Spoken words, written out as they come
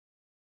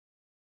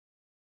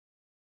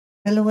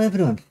Hello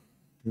everyone,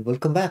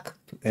 welcome back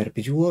to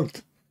RPG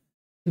World.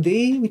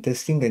 Today we're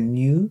testing a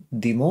new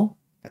demo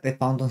that I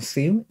found on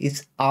Steam.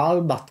 It's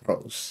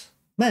Albatroz.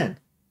 Man,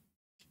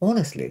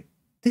 honestly,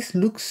 this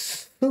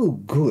looks so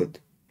good.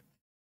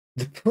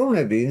 The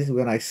problem is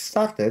when I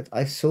started,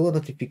 I saw a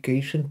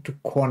notification to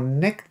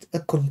connect a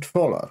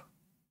controller.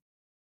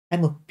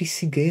 I'm a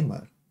PC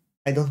gamer.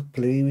 I don't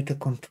play with a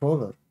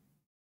controller.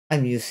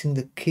 I'm using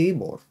the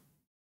keyboard.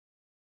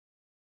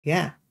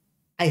 Yeah,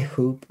 I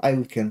hope I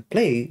can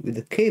play with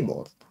the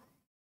keyboard.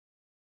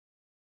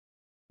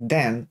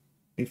 Then,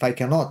 if I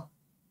cannot,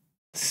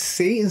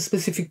 say in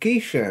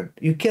specification,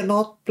 you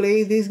cannot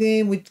play this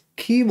game with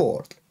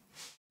keyboard.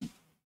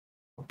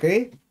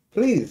 Okay?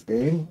 Please,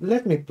 game,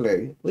 let me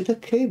play with a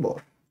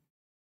keyboard.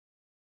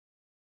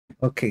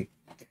 Okay.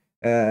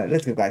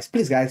 Let's go, guys.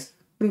 Please, guys,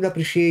 please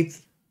appreciate,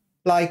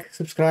 like,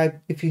 subscribe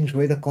if you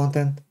enjoy the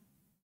content.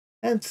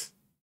 And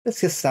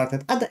let's get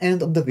started. At the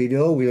end of the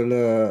video,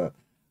 we'll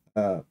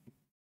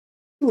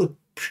do a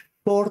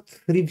short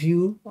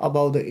review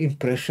about the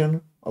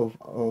impression of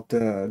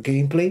the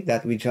gameplay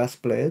that we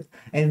just played.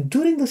 And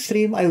during the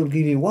stream, I will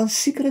give you one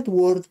secret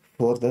word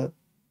for the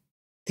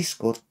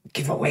Discord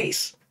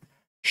giveaways.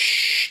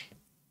 Shh.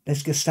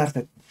 Let's get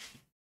started.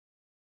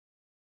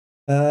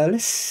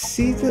 Let's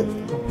see the.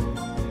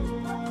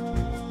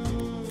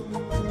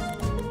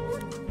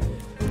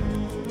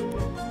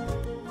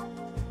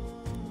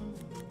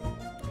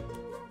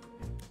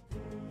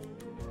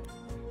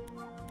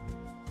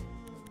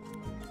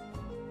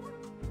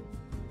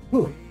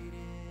 Ooh.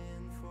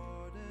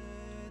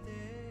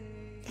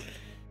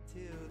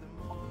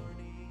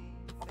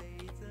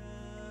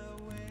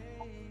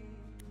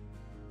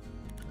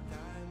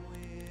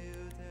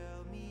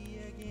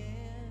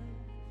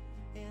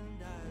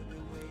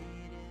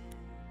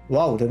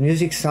 Wow, the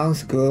music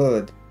sounds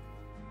good.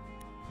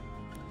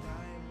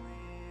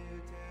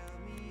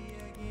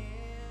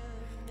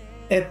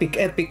 Epic,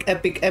 epic,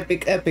 epic,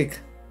 epic, epic.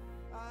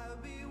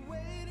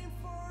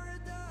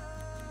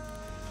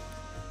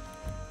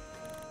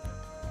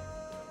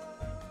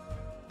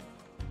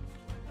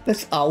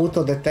 Let's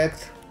auto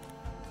detect.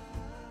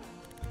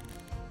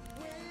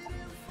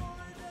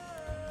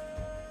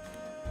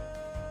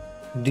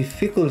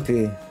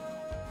 Difficulty.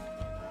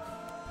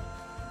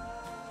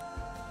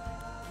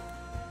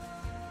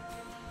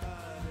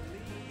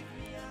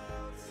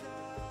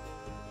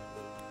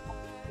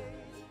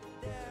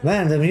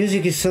 Man, the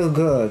music is so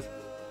good.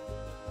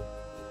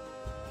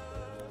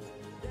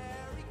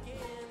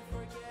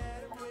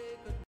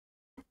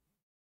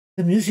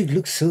 The music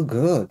looks so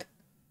good.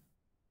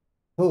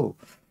 Oh.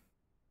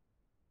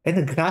 And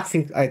the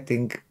graphics, I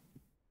think,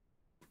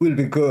 will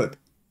be good.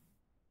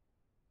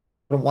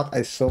 From what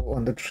I saw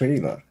on the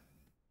trailer.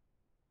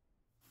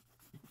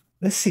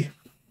 Let's see.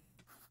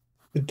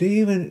 The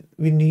day when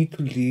we need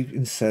to leave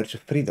in search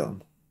of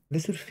freedom.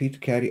 Let your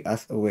feet carry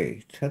us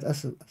away. Tread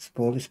as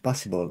small as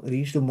possible.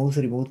 Reach the most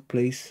remote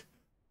places.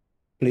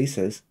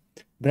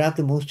 Brave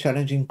the most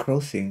challenging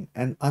crossing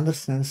and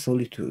understand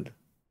solitude.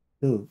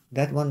 So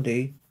that one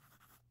day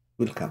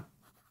will come.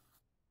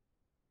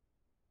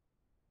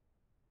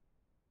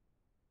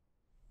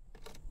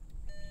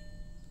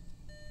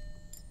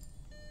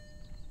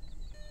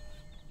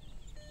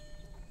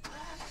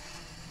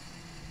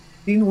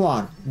 Scene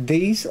 1.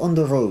 Days on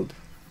the road.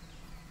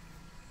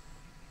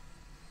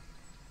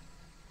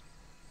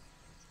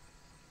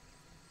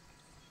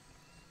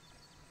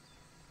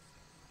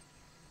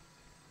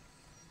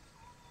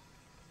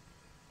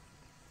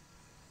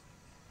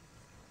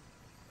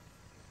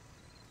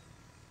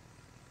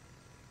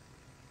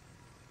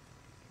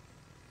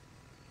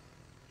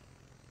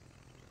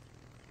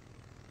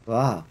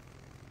 Wow.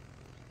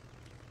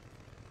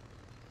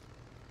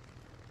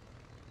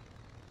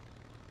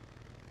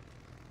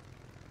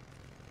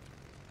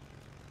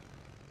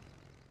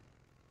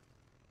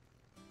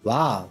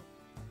 Wow.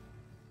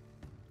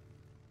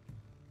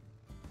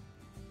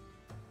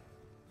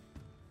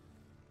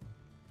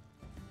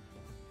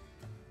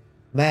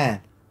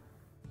 Man.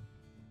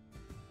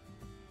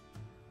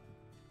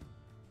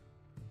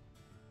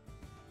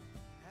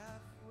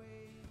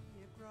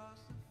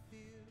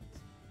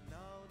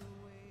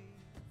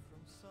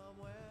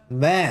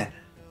 Man.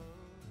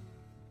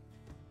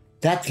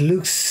 That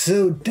looks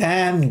so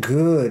damn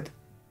good.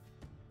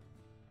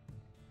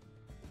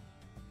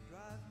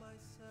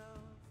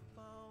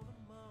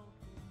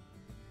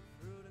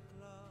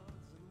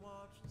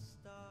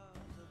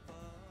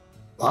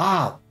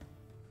 Wow.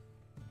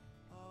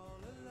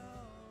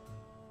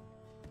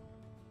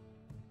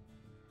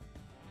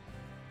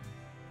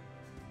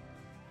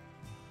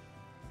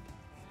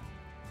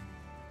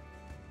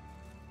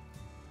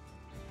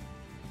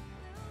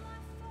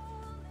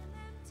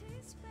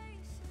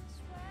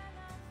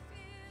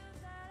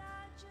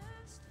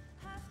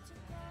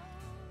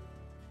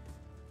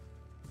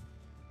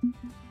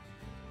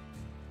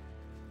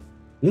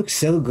 Looks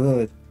so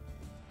good.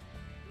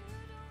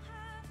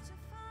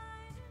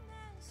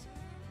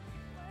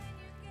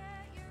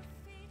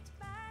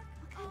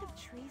 What kind of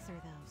trees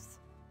are those?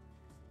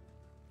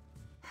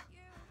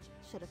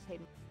 Should have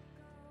paid.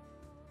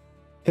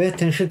 Pay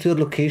attention to your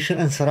location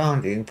and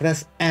surrounding.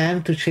 Press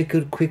M to check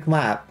your quick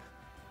map.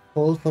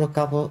 Hold for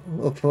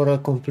a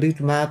complete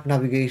map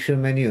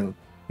navigation menu.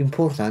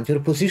 Important, your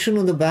position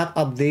on the map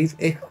updates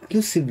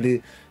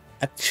exclusively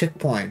at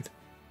checkpoint.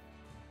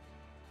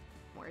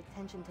 More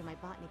attention to my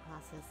botany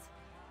classes.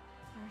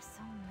 There are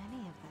so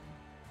many of them.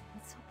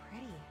 It's so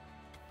pretty.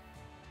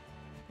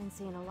 I've been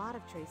seeing a lot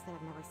of trees that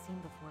I've never seen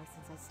before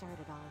since I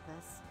started all of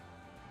this.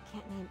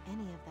 Can't name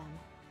any of them,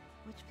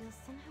 which feels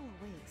somehow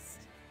a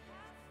waste.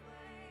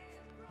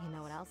 You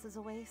know what else is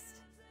a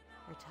waste?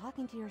 You're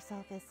talking to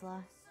yourself,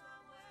 Isla.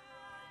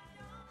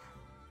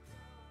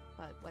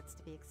 But what's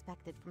to be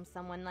expected from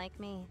someone like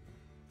me,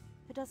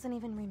 who doesn't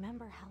even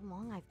remember how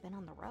long I've been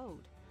on the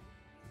road?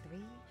 3,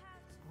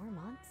 4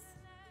 months?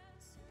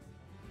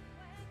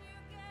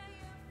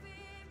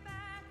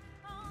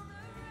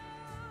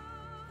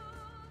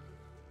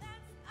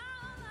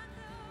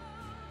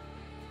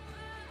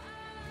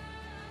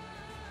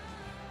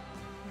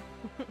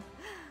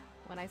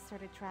 When I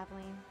started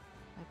traveling,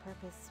 my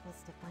purpose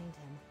was to find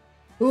him.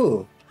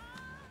 Ooh.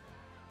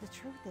 The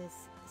truth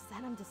is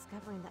that I'm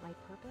discovering that my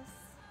purpose,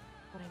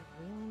 what I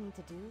really need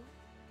to do,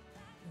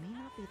 may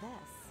not be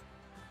this.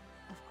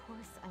 Of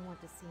course I want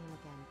to see him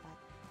again, but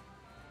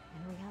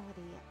in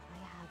reality, I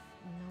have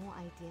no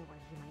idea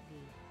where he might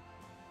be.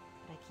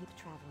 But I keep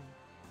traveling,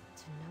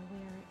 to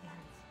nowhere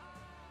and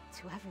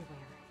to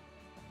everywhere.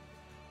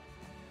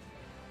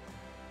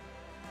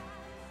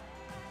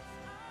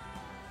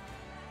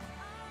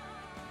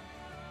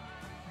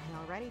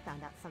 I already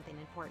found out something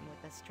important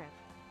with this trip,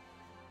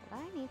 but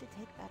I need to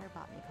take better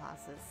botany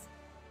classes.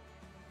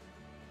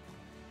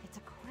 It's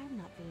a crime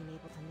not being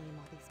able to name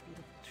all these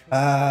beautiful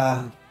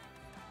trees.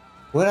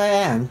 Where I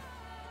am?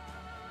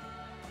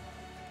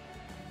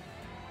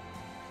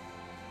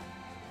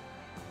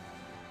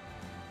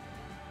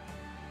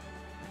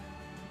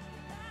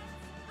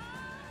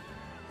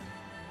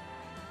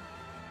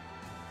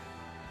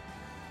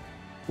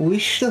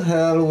 Which the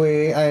hell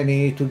way I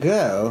need to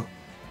go?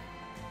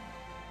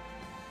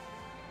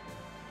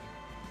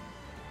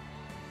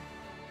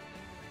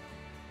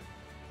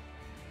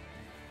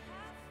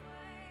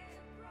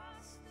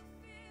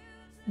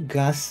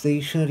 Gas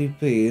station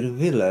repair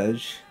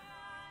village.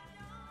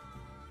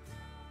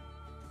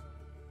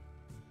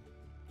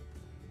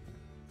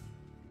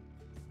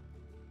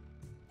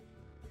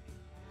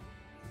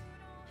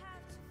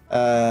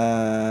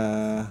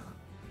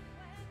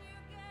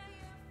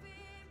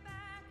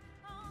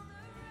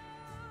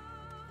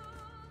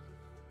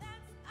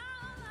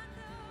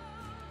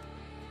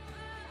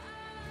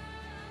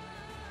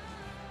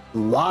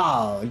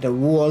 Wow, the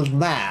world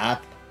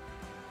map.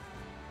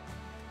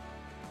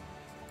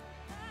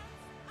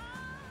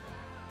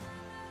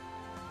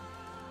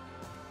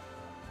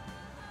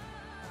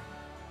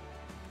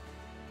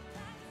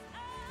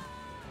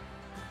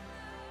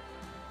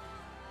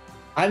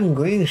 I'm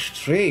going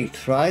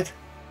straight, right?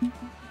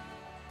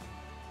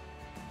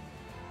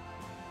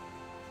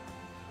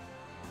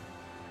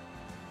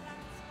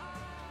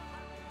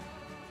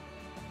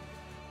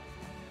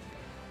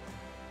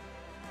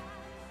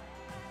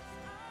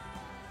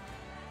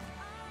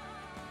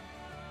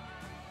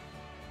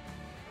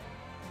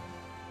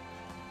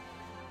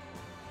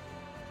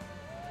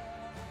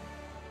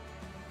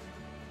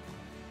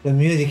 The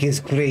music is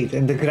great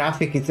and the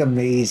graphic is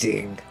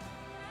amazing.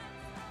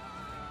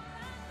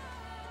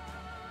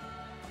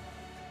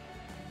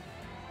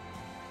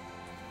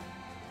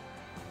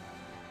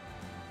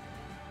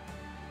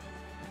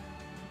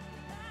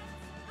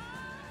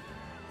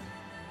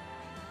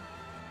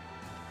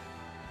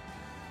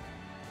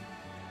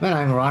 Man,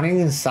 I'm running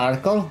in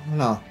circle?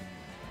 No.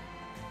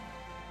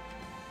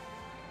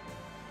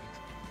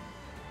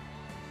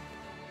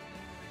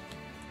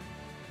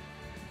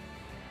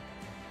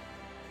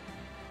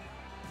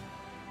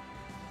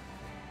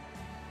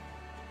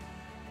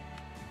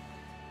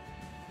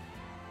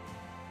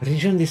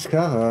 Region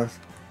discovered.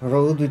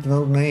 Road with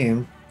no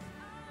name.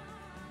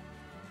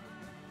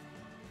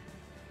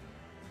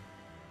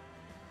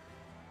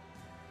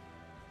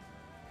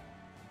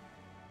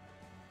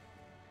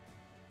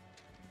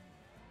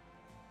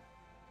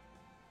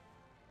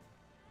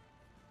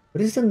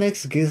 What is the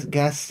next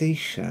gas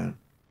station?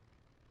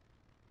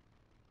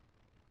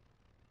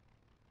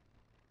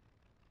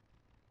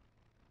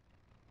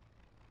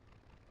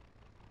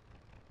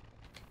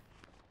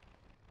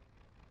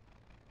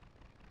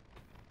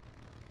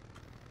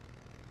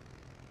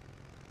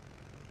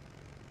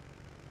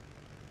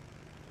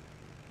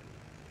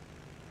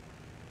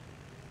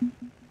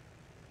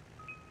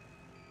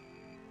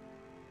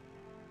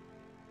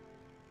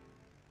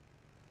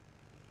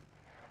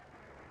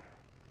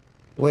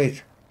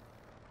 Wait.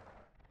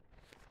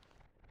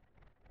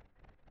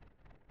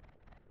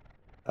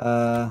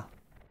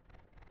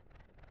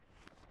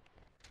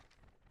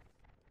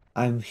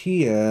 I'm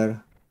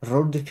here.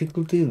 Road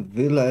difficulty,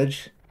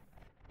 village,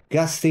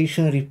 gas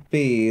station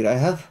repair. I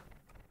have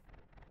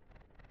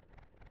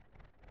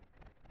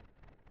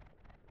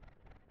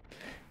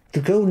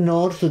to go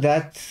north to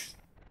that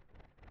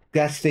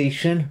gas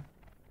station.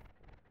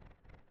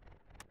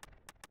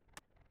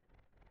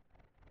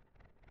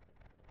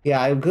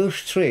 Yeah, I'll go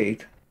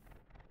straight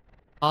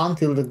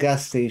until the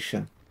gas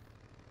station.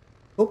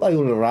 Hope I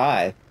will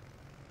arrive.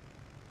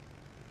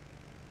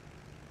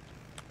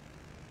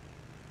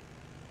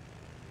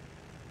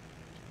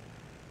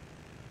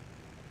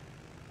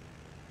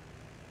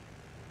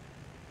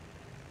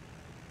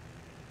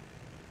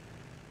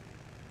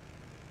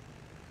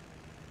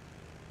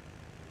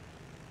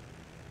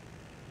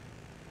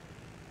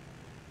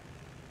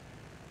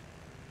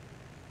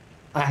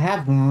 I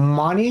have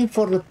money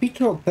for the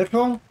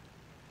petrol?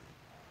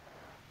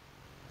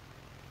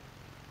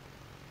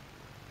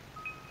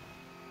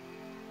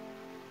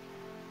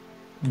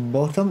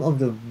 Bottom of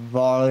the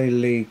Valley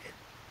Lake.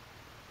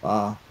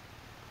 Wow.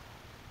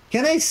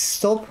 Can I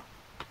stop?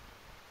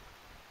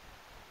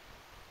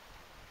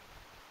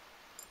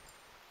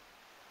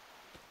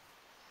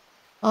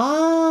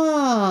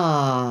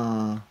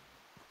 Ah!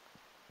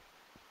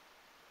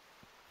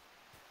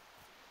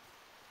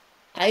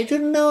 I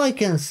don't know I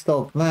can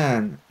stop,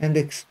 man, and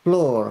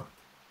explore.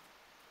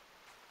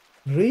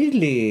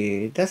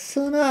 Really? That's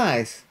so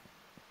nice.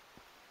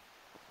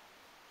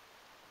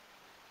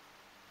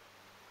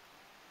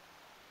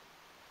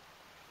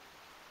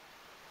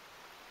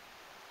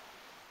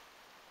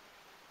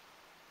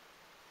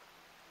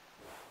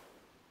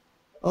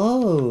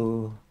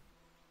 Oh.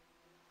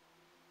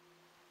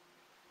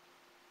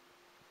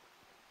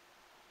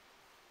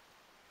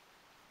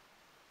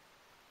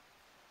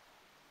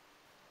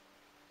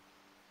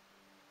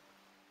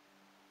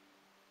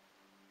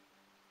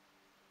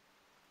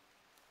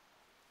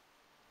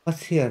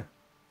 What's here?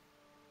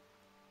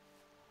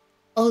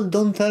 Oh,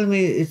 don't tell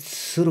me it's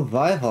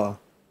survival.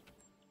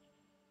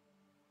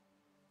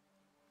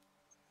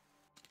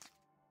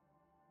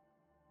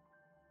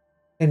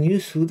 Can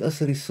use food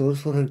as a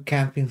resource for her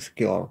camping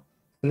skill.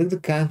 Select the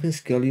camping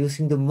skill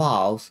using the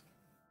mouse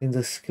in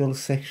the skill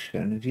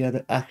section via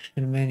the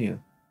action menu.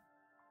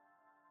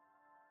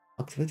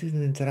 Activate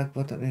the interact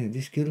button.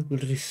 This skill will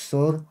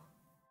restore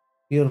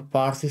your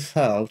party's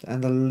health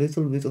and a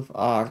little bit of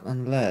arm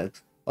and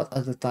legs. But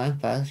as the time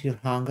passes, your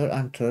hunger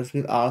and thirst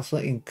will also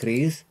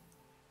increase.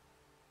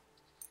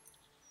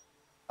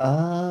 Ah,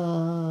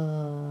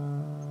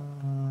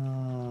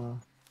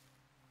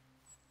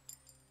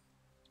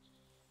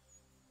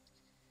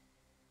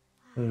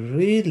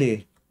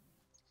 really?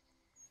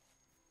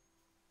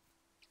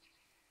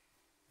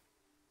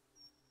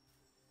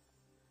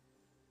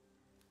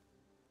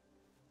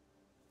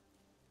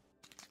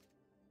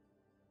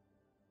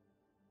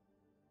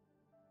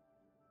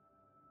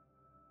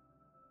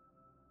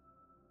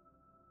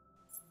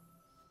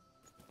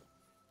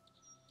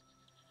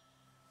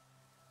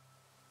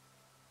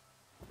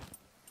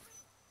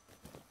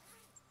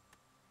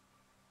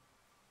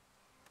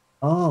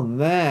 Oh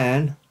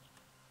man.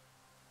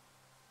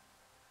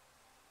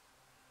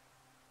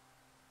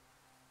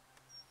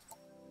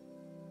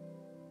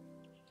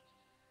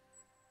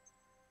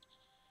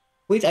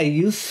 Wait, I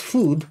use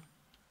food?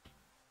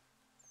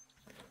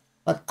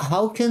 But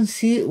how can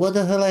see what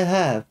the hell I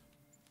have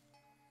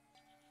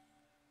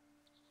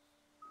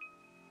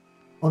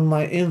on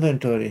my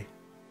inventory?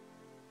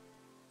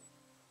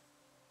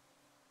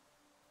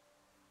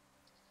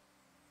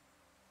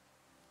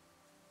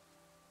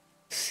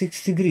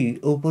 6 degree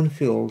open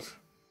fields.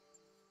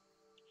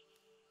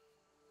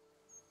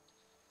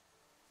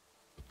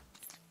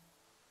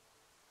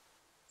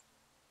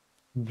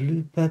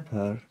 Blue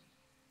pepper.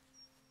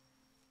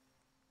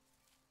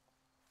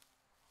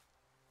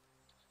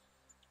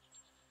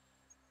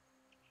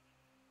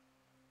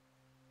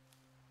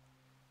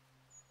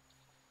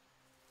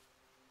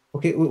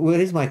 Okay, where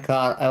is my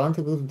car? I want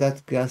to go to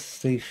that gas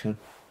station.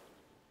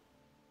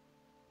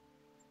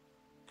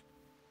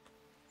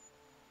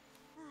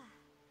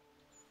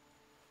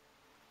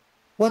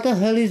 What the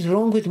hell is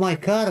wrong with my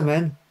car,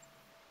 man?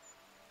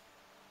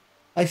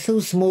 I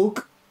saw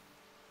smoke.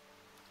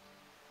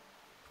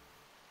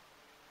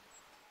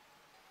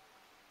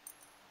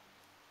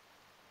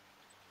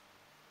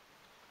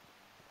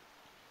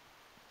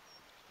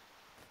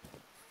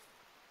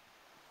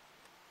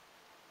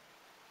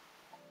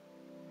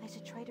 I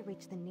should try to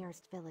reach the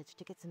nearest village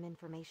to get some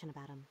information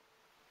about him.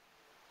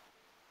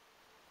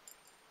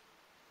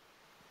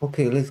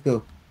 Okay, let's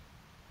go.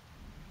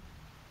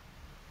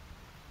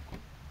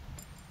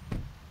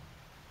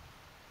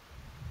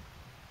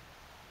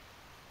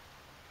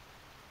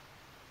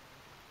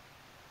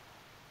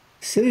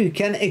 So you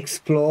can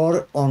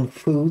explore on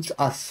foods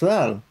as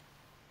well.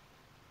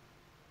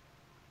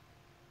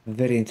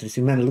 Very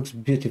interesting. Man, it looks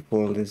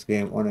beautiful, this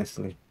game,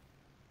 honestly.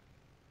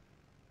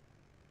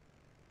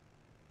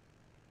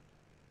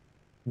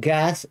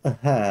 Gas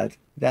ahead.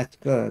 That's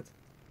good.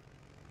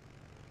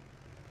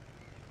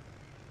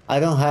 I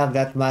don't have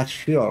that much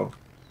fuel.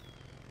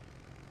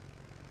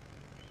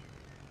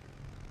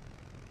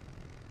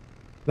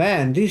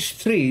 Man, these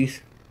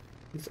trees,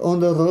 it's on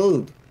the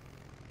road.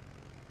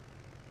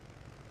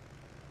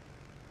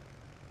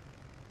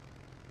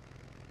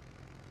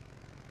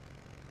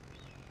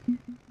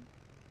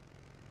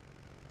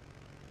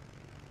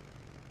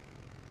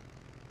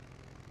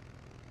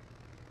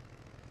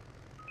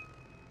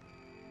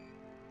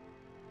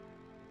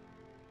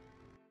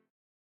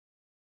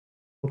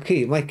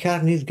 Okay, my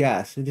car needs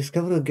gas. We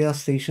discovered a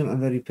gas station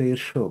and a repair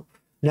shop.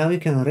 Now you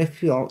can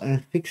refuel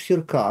and fix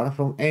your car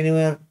from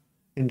anywhere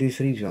in this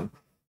region.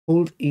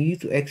 Hold E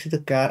to exit the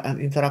car and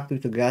interact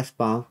with the gas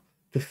pump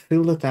to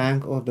fill the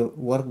tank or the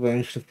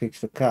workbench to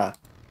fix the car.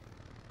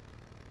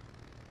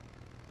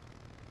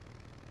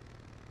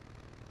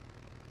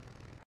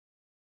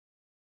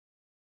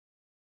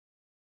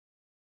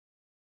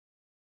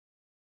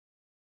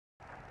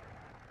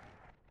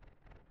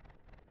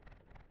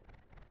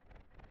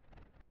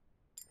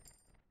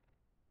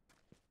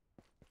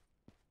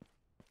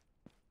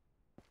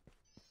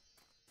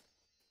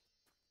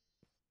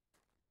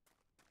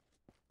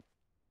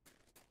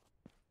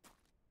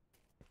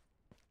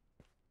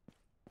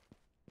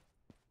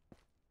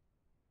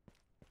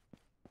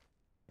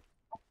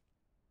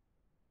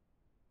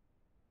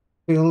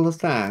 Fill the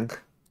tank.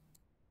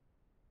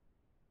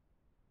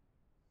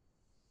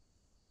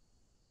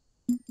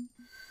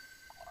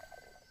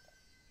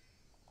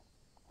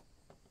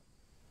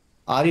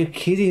 Are you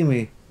kidding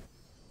me?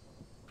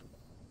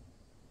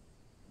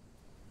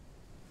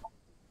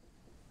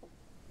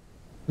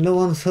 No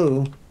one's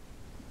home.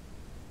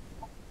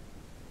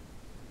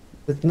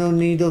 With no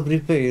need of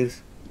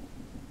repairs.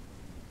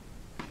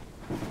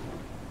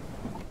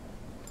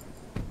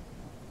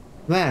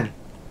 Man.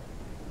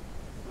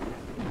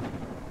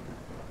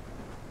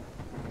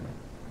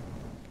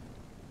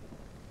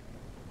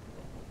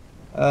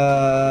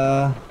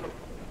 Uh...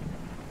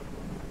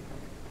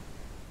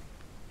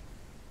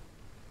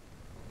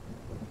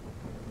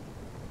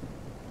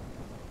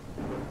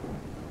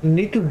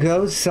 Need to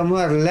go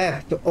somewhere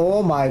left.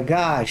 Oh my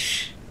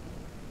gosh.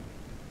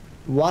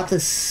 What a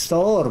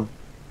storm.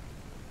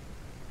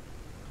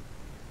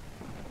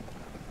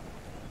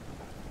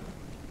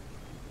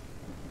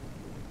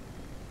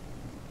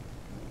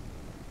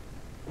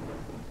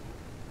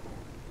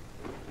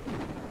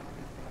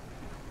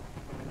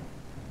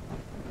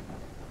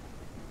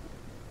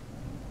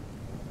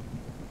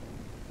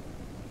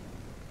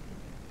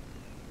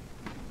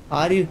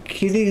 Are you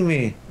kidding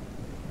me?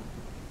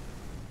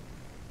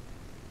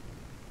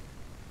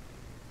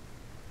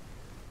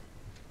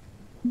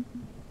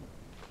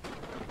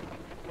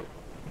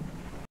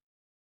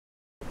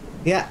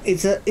 Yeah,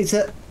 it's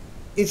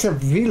a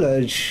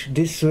village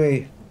this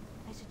way.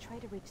 I should try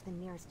to reach the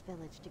nearest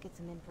village to get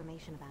some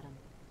information about him.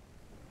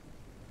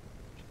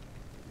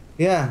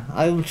 Yeah,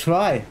 I will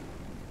try.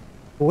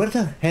 Where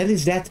the hell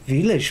is that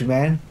village,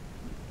 man?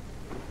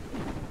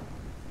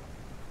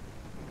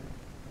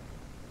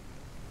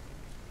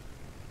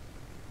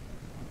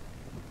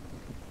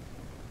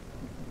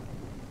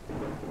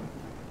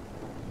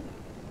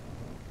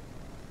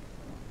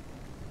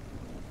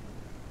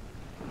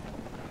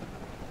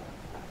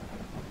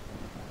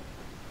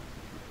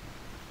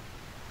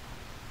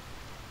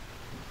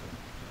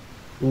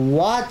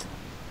 What?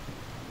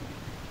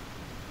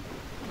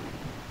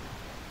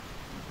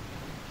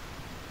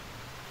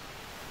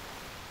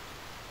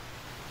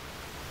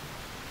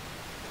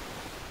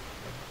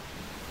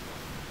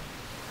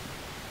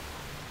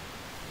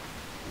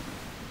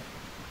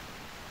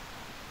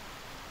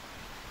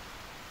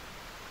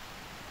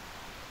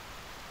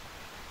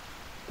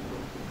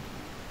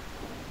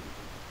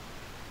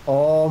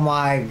 Oh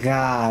my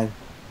god.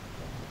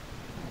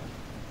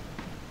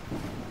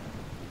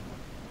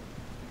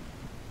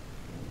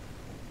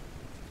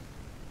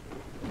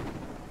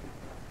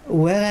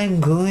 Where I'm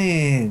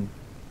going?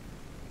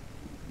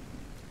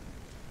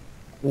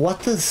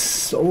 What a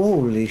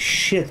holy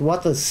shit,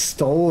 what a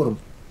storm.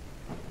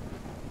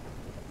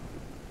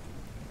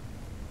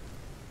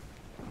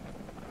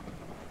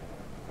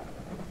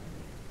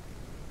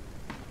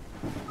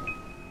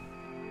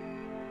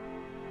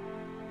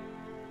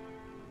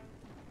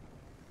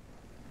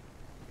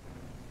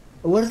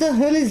 Where the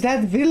hell is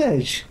that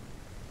village?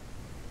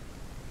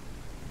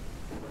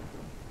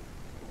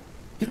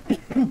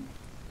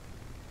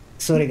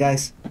 Sorry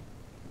guys.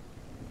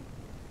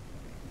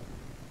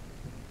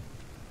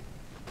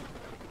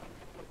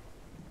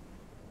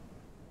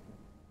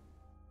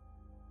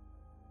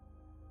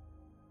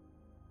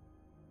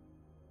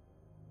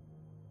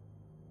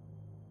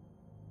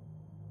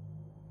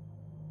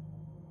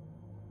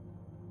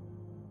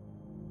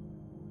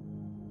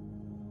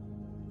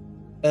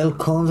 El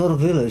Condor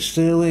village,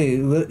 stay away.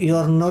 You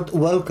are not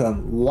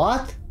welcome.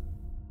 What?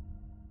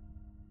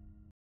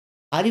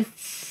 Are you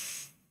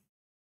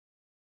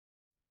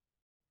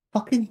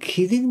fucking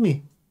kidding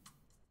me?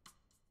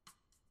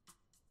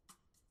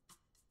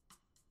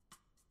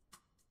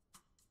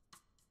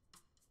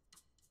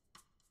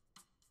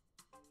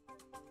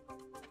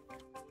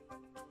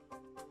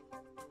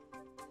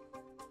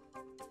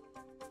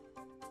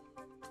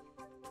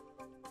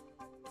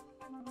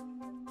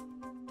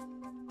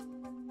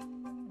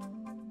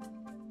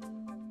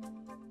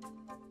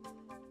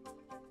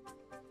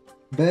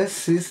 Best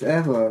sis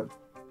ever.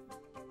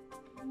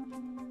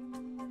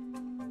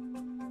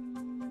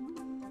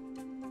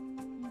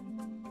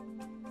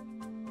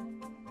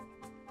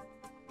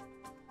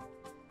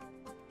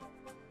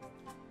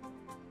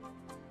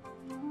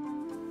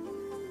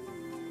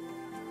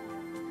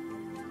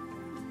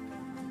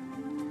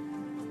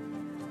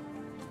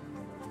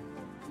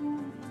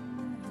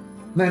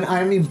 Man,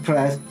 I'm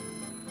impressed.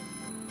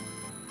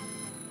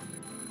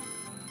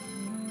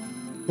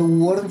 The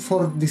word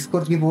for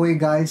Discord giveaway,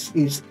 guys,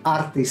 is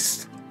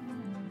artist.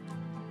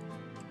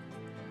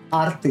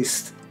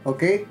 Artist,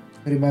 okay?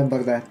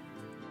 Remember that.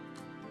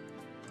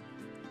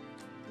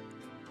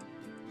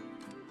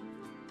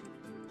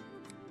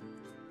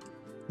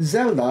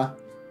 Zelda.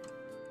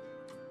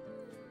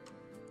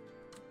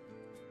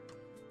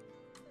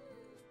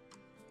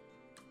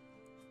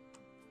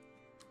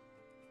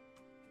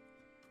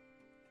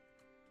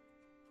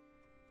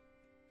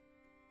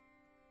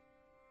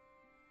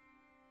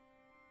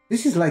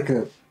 This is like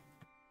a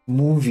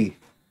movie.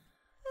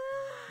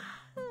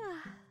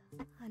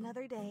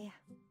 Another day.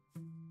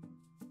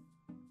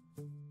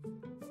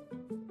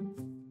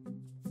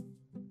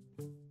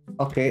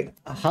 Okay,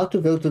 how to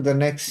go to the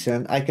next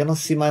section? I cannot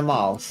see my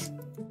mouse.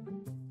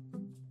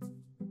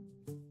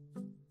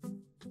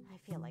 I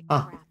feel like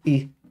Ah, crap.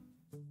 E.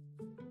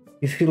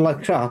 You feel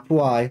like crap?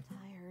 Why?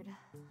 Tired,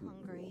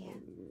 hungry,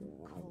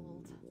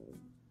 cold.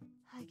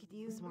 I could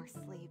use more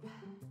sleep,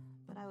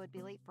 but I would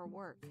be late for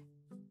work.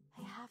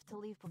 I have to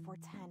leave before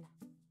 10.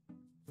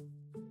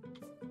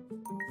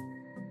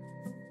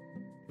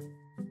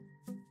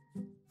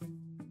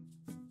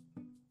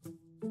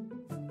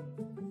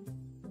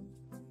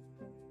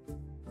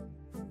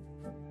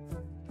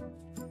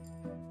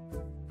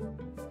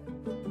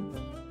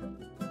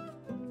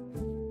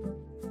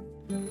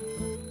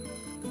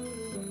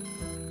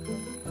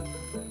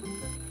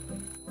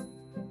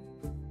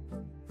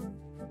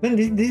 Man,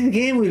 this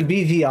game will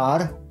be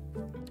VR.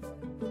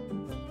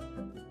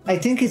 I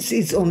think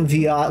it's on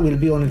VR. Will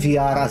be on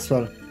VR as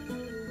well.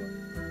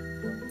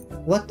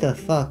 What the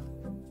fuck?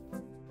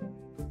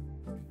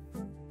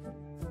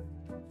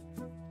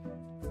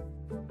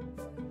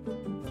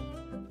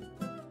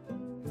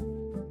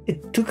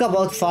 It took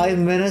about 5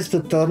 minutes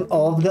to turn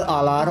off the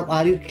alarm.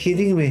 Are you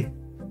kidding me?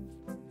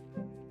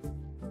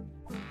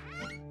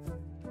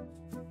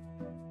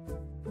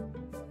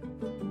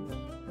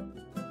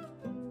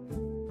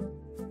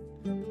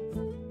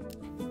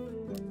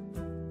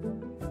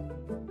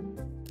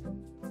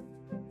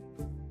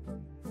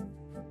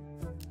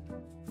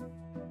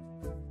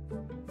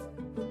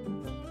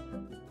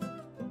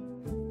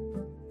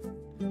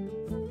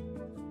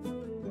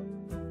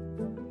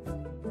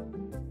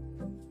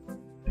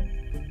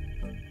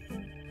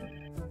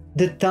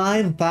 The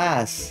time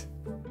pass.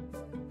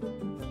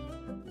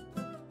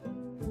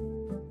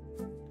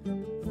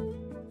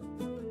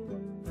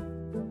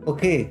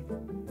 Okay.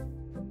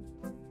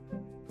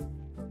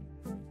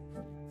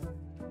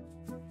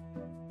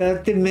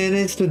 30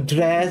 minutes to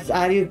dress.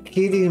 Are you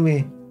kidding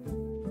me?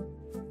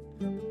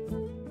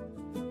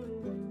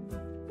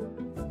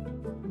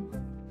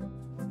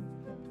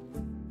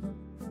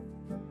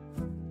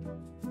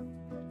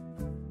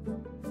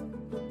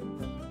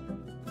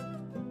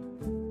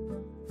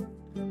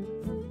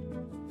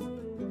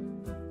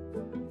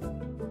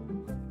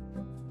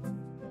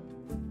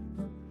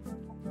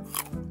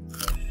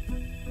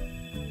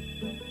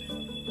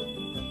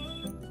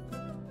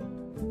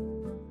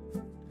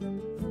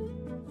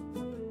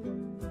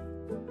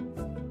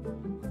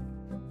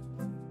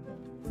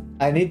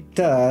 I need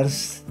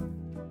thirst.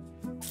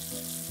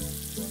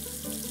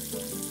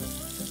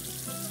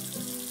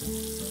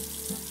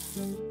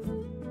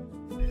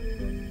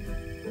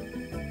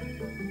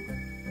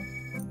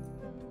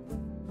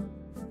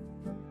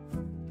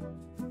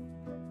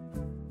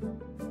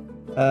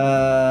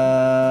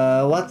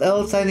 What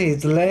else I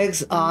need?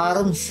 Legs,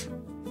 arms.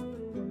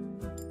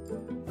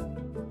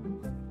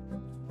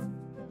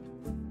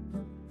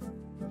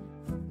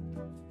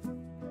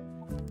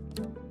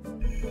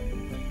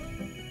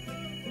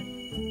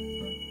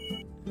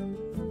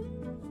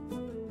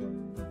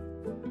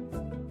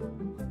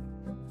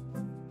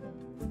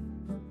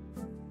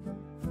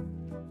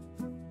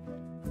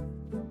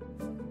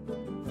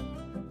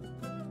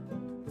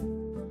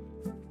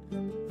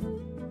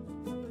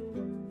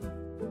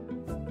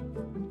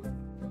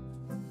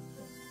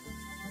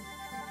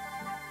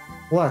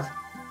 What?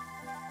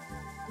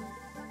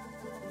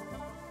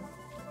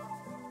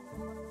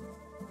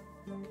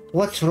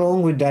 What's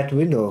wrong with that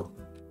window?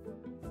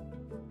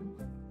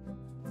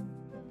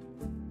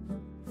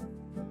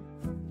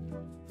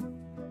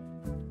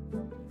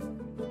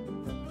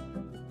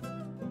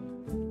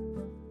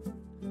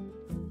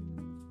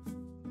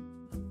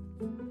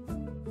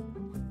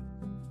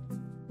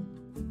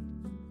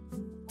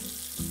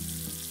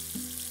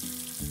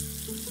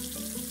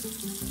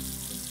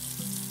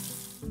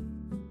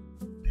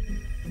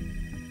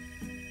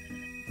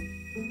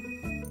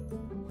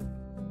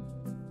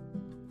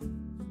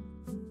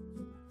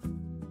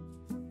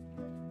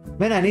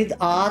 Man, I need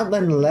arm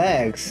and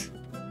legs.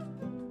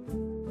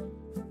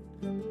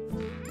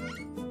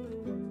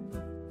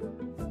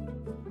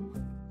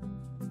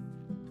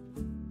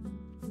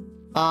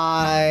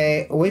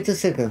 Wait a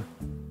second.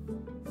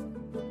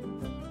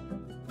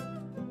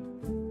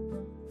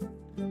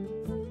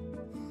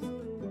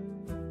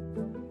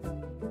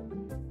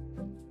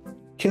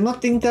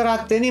 Cannot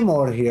interact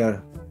anymore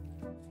here.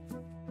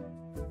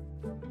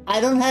 I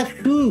don't have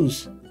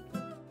shoes.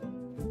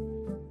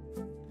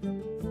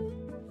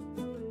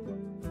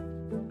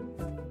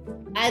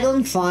 I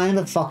don't find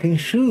the fucking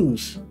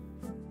shoes.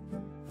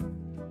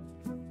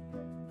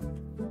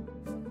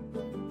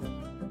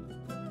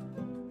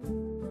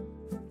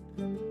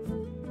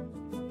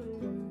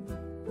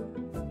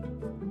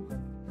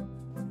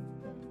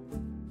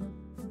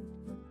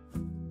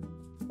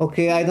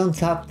 Okay, I don't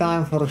have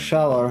time for a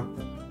shower.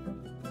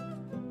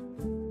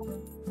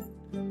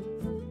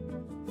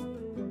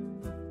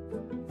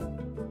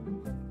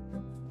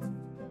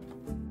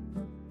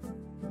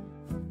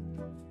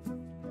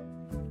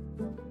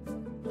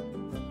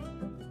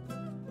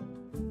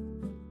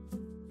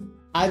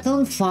 I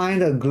don't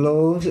find the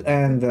gloves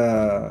and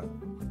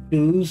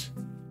shoes.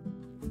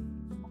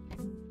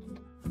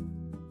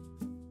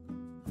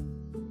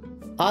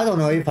 I don't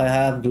know if I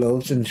have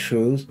gloves and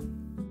shoes.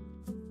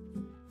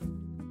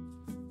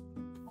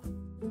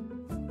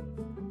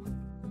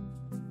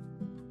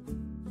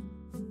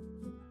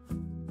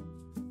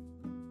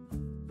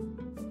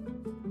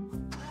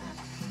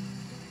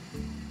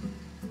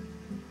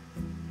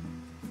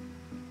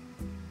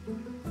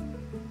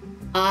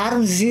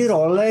 Arm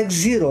 0, leg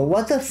 0,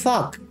 what the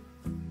fuck?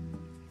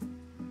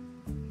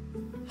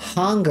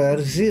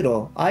 Hunger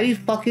 0, are you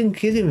fucking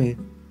kidding me?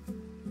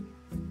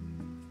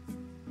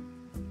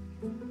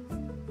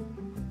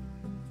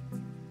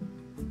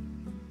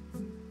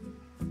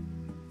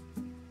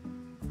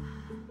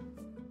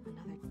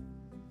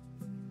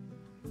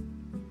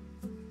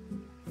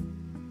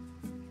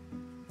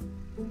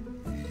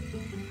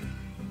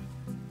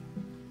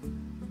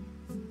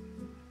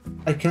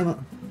 I cannot.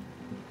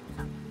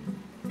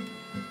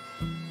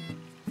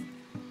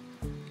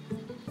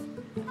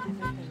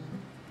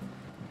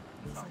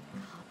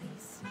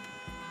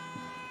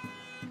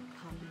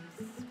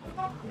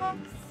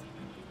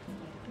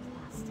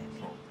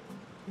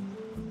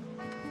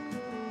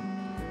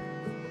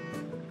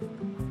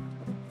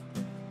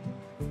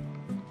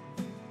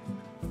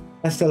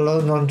 That's the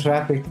London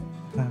traffic.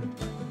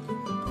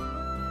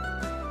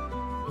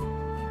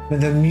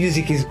 And the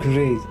music is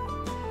great.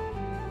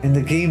 And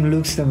the game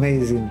looks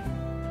amazing.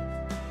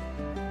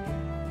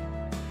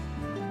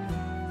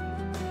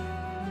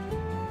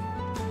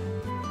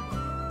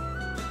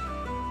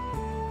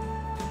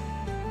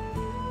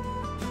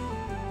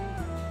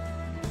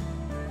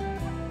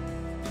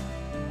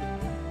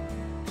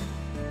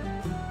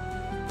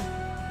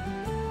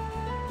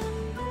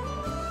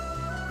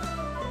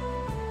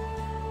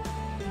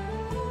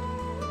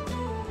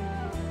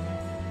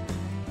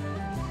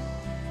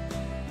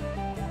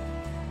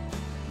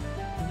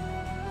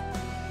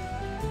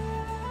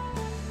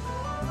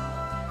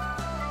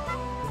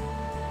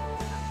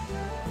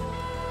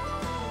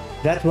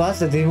 That was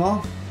the demo?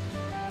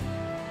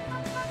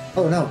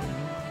 Oh no.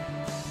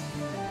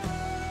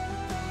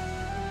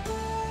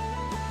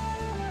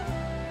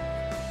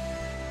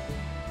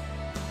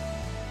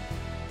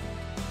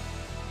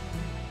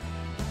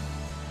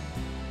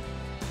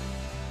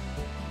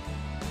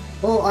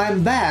 Oh,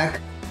 I'm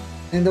back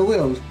in the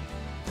world.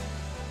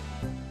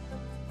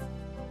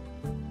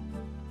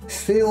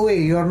 Stay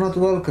away, you are not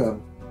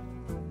welcome.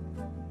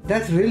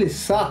 That really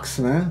sucks,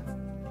 man.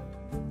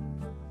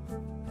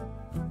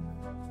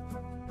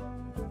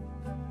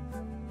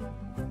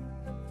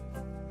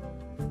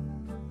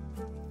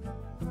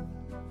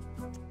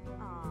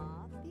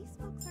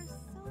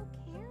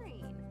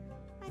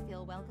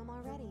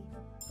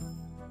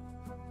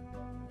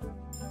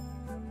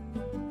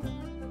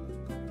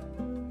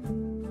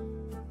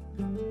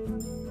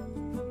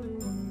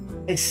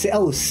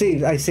 Oh,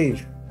 save, I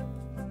saved.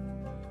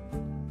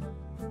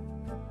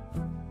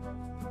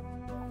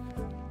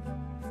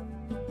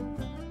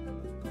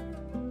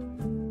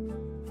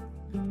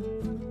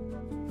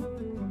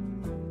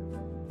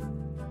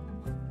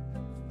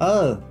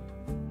 Oh.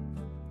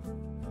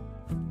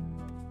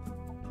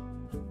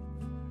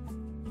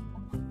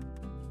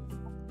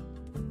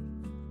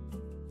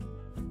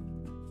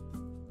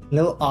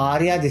 No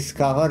Arya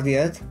discovered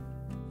yet?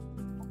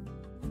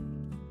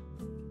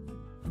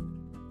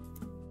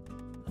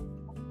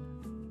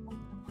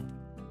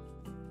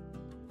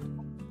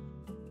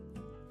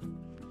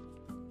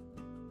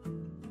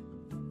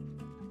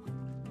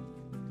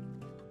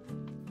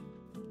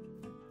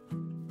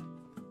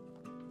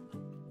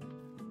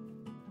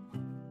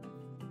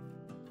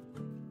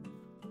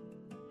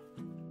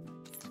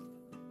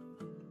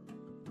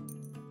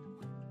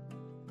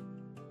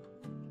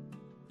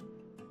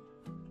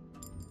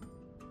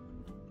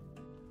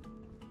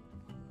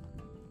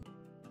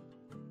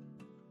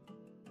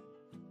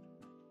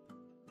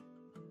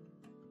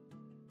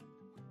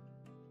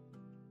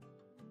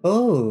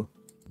 Oh.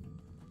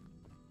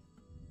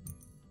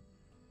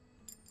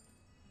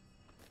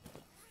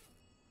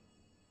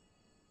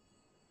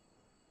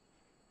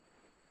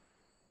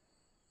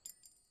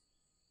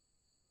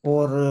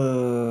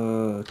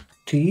 Or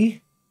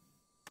T?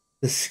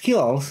 The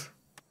skills?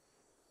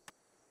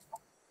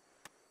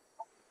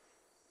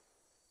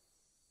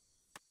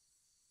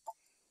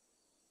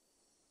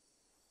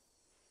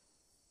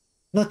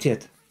 Not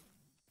yet.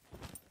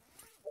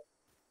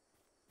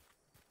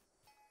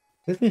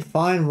 Let me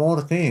find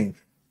more things.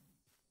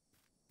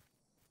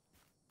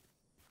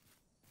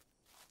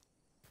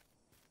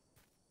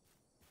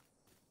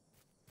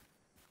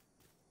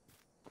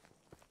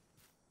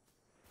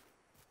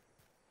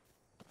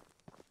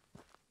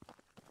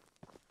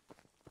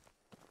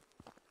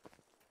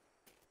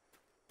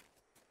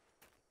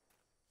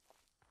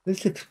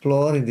 Let's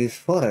explore in this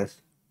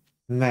forest.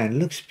 Man,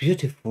 looks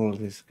beautiful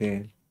this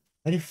game.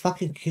 Are you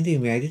fucking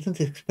kidding me? I didn't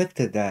expect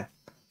that.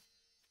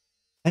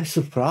 I'm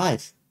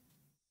surprised.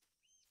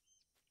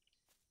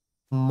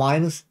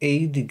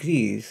 -8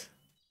 degrees.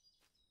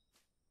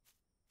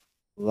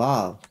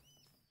 Wow.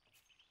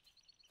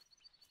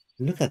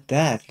 Look at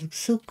that. Looks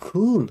so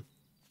cool.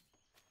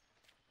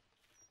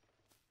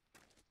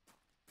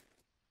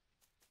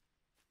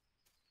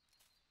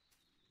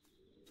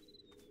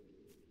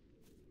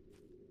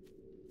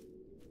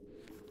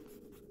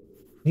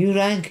 New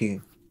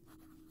ranking.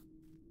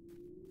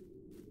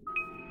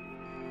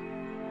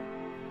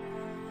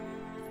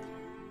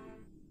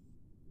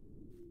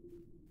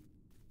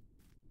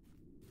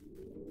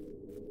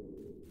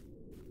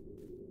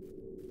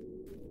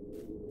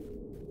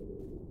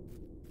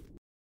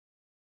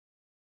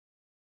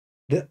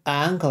 The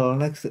angle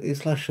next to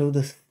Isla show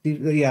the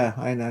yeah,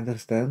 I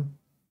understand.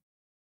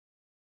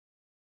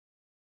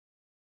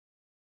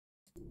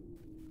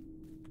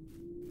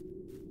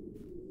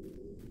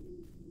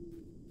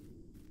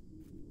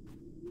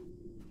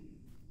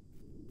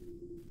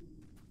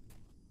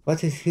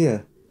 What is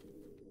here?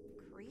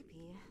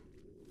 Creepy.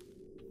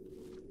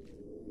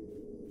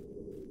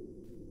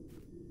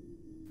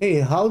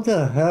 Hey, how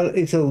the hell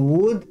is a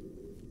wood?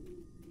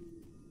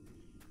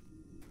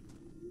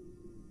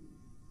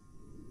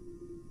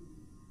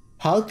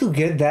 How to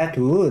get that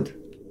wood?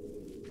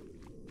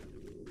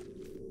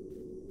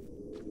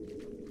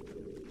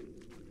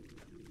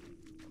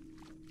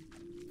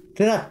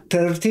 There are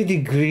 30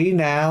 degrees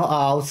now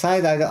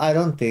outside. I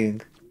don't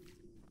think.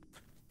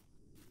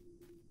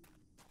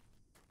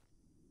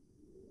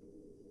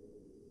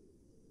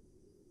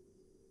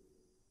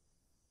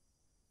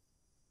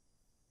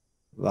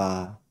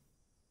 Wow.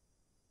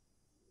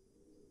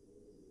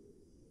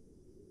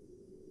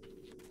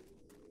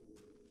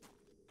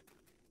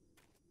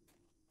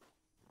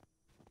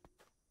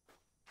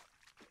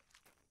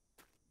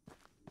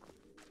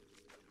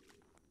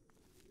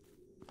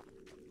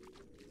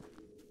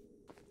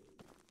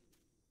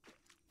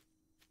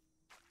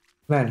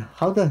 Man,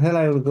 how the hell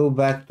I will go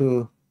back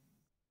to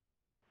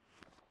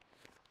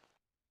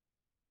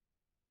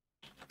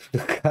the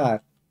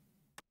car?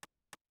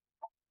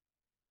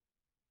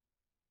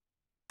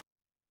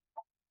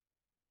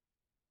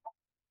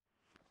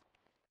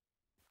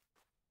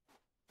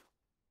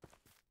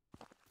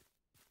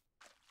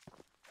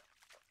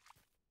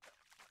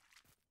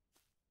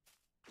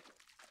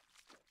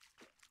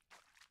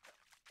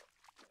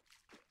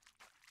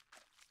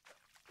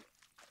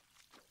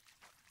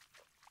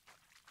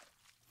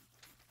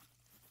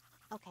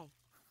 Okay,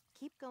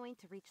 keep going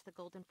to reach the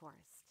Golden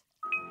Forest.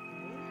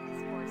 Okay,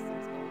 this forest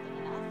seems golden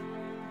enough.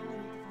 Now I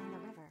need to find the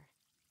river.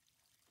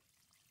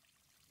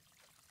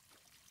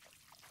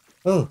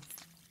 Oh,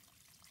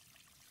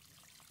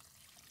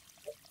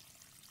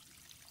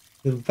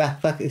 your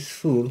backpack is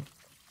full.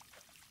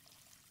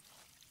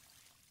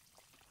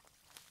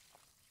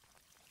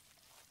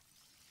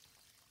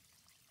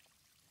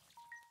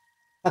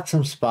 Have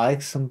some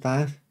spikes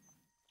sometimes.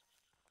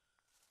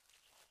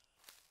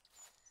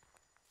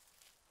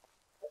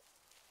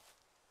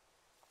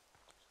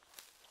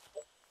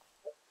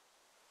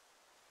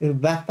 Your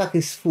backpack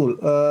is full.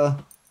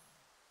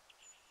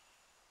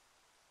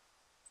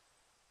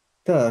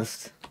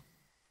 Thirst.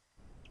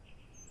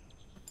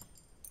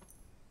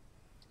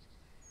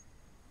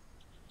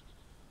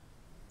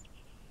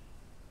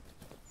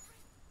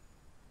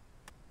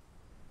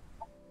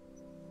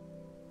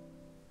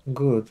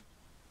 Good.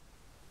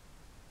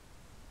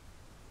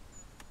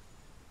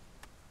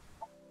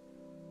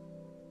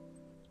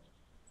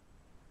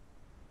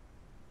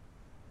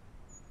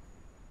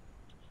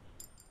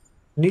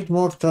 Need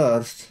more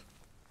thirst.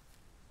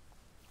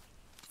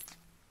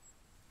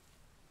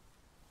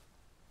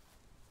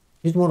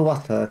 Need more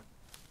water.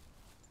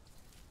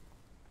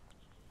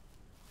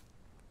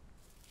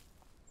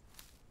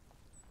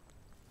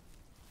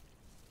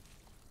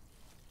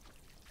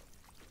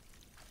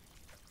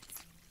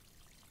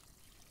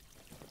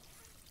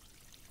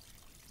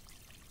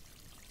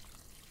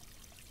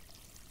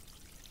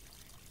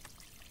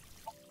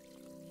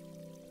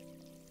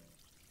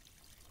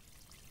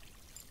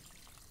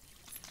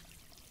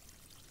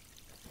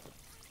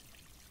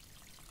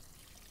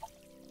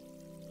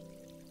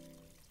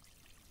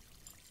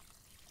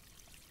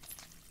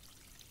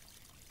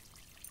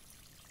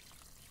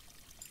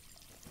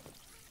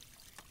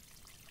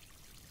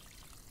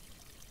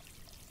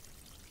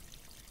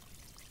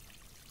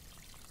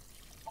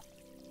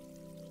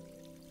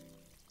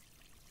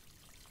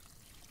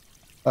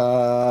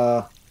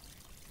 Uh,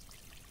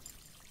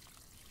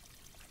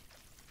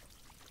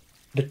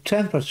 the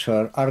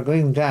temperature are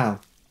going down.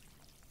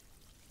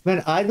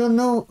 Man, I don't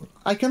know.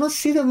 I cannot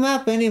see the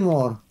map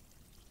anymore.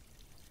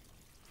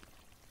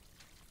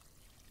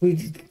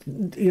 We,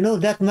 you know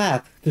that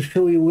map to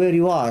show you where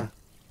you are.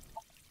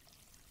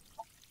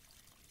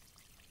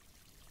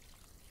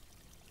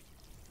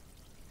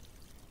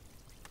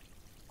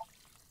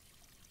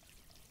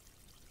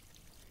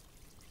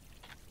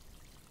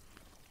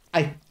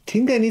 I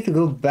think I need to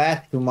go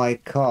back to my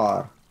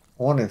car.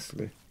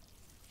 honestly.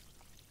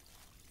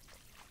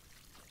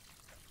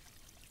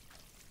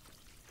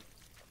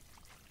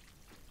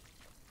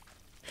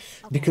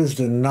 Okay, Because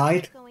the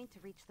night... keep going to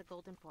reach the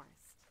golden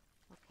forest.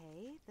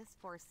 Okay, this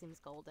forest seems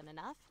golden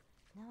enough.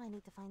 Now I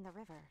need to find the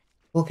river.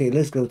 Okay,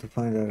 let's go to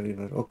find the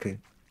river. Okay.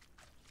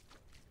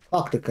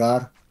 Fuck the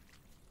car.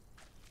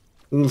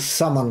 We'll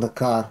summon the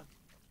car.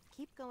 Okay,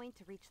 keep going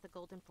to reach the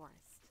golden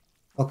forest.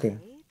 Okay.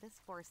 Okay,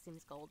 this forest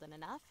seems golden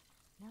enough.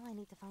 Now I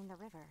need to find the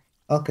river.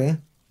 Okay.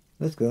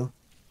 Let's go.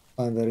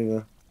 Find the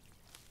river.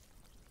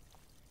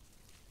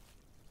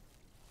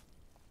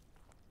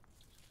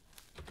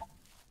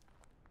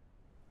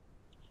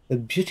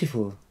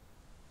 Beautiful.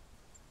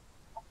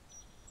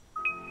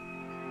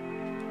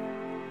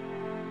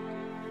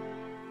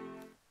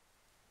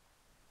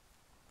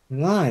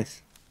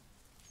 Nice.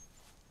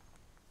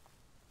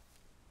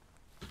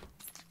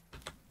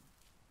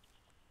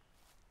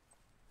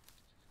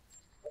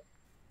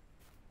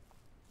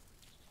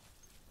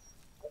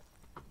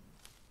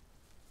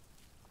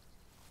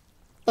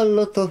 A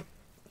lot of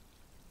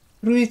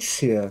fruits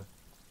here.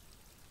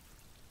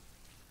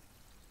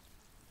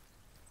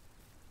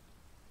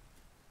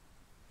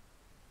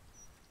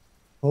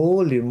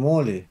 Holy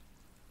moly.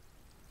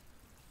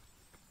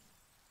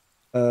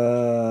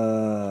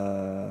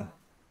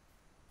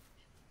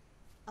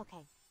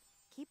 Okay,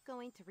 keep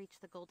going to reach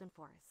the golden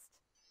forest.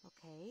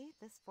 Okay,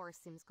 this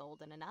forest seems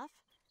golden enough.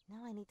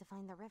 Now I need to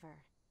find the river.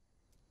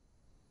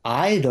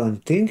 I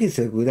don't think it's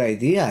a good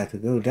idea to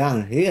go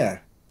down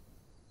here.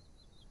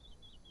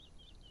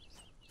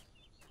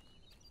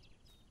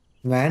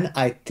 Man,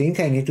 I think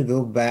I need to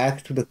go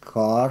back to the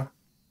car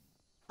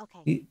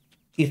Okay,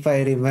 if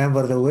I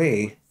remember the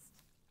way.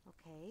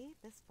 okay,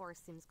 this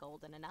forest seems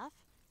golden enough.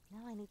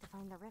 Now I need to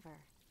find the river.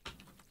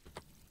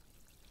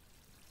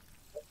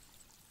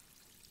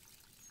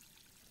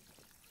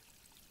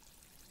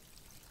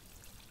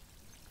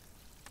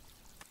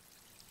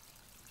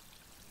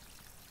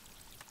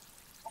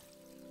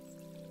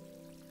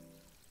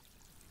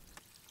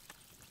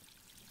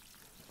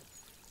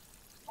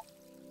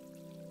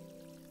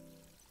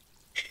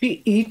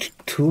 She eat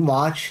too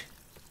much.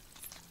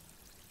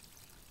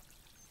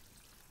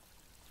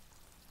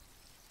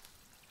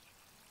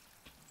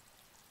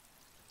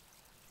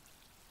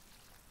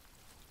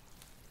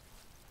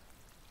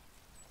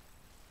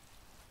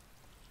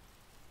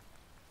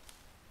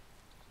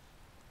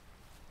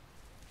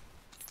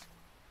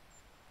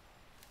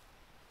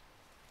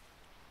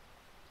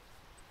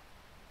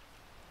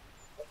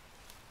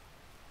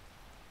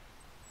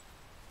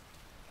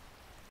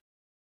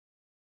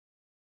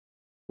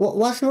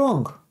 What's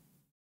wrong?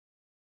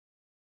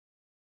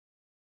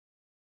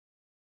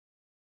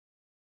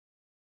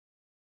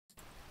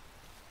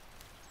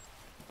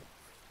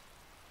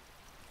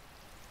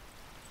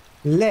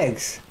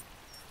 Legs.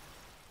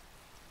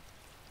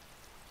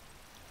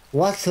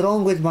 What's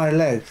wrong with my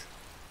legs?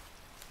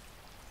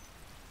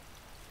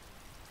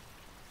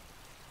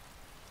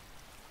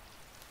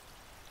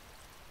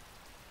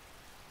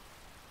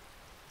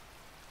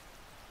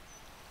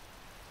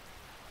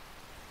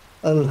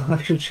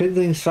 I should check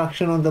the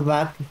instruction on the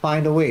map to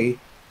find a way.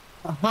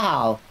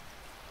 How?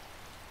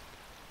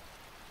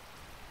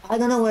 I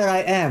don't know where I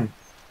am.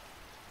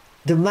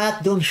 The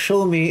map don't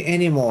show me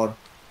anymore.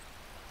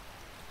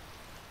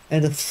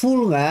 And the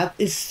full map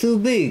is too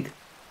big.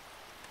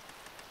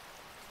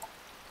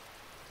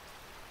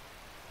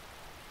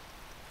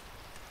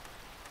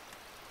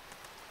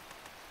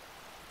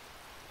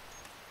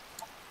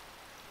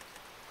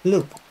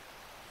 Look.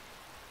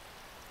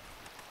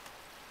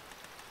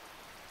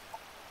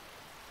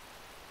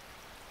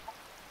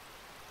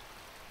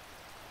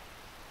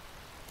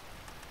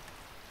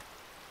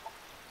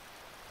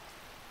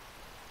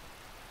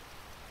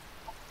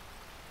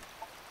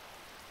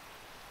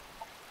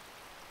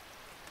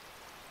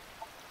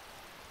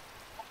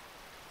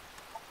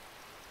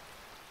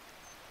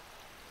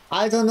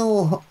 I don't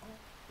know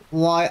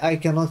why I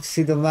cannot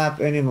see the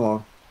map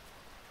anymore.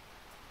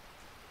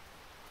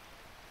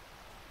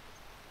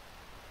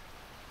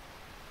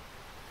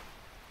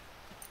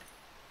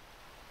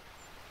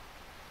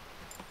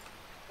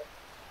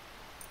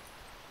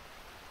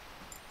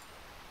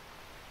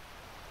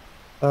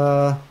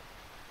 Uh,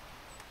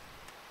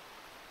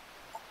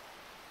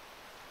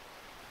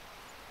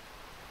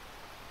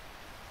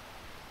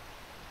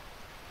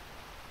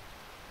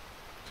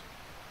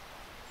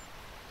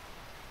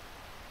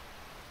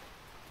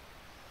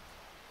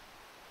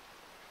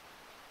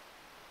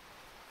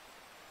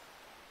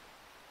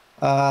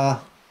 uh,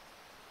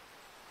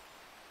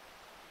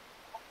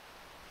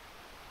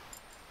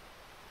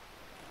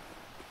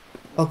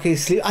 okay,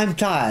 sleep. I'm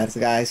tired,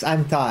 guys.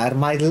 I'm tired.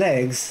 My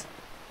legs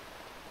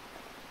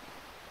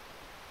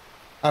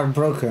are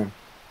broken.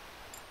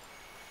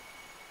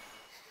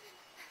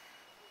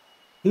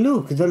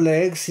 Look, the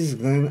legs is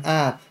going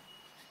up.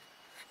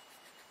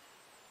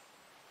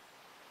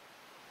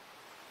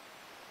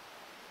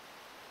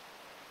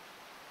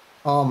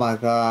 Oh my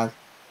god.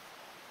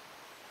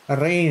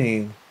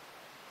 Raining.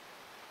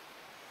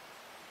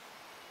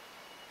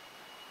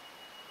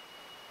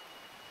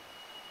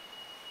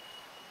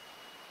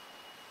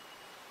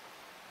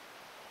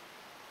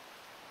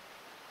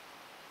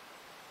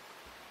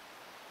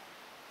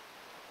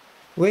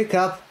 Wake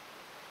up.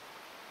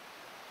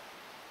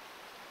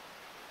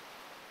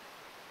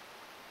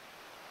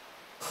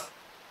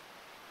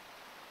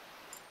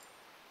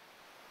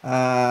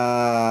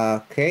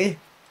 Okay.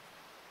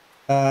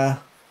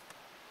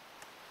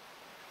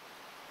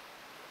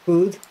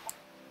 Food.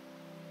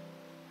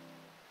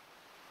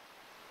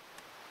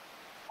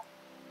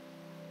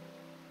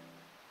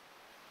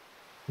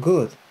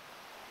 Good.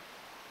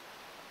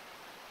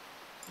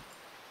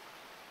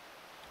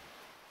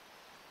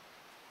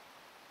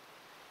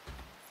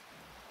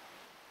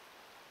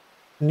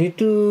 Need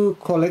to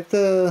collect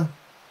the...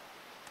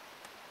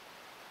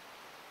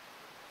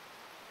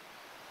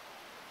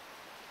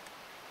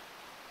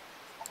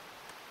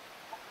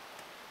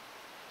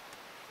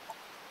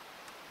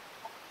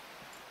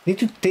 Need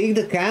to take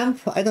the camp?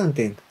 I don't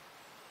think.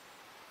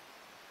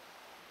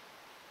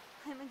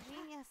 I'm a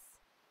genius.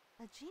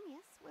 A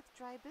genius with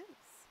dry boots.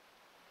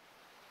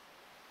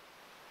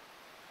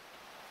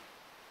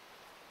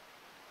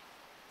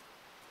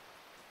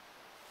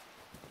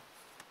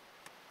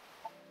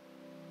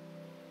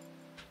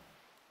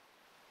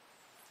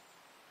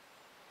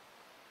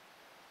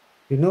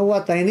 You know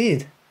what I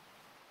need?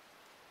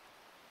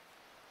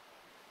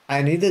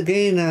 I need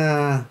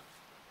again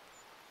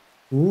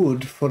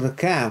wood for the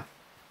camp.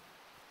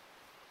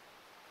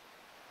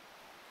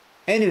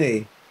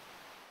 Anyway,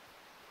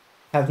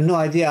 have no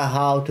idea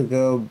how to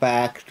go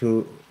back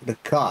to the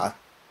car.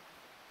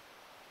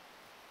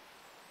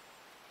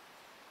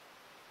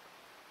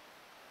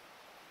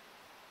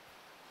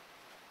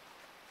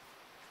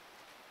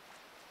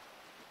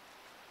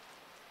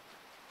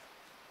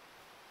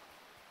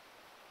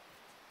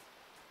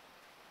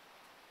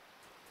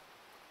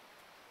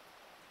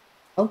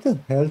 How the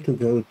hell to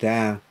go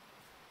down?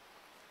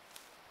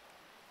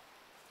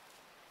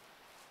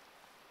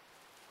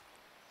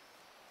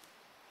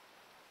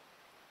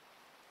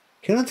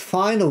 Cannot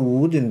find a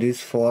wood in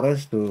this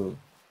forest to...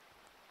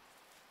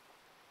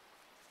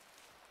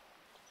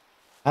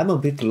 I'm a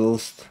bit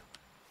lost.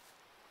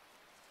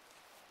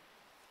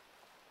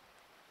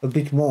 A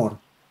bit more.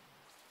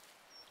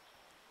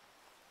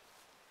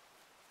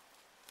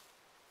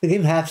 The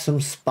game has some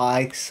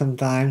spikes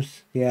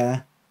sometimes,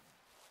 yeah.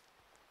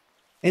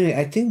 Anyway,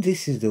 I think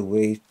this is the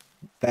way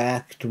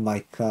back to my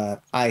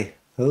car. I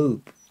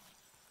hope.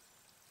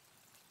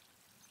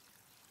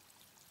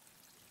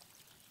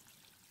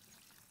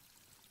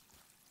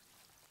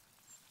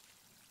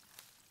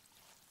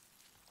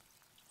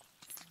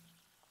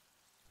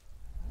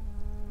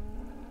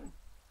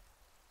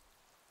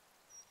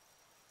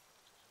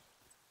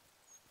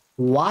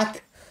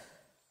 What?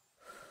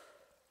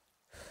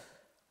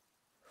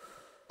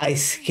 I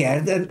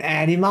scared an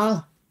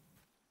animal?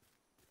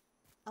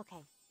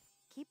 Okay,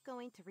 keep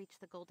going to reach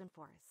the Golden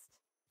Forest.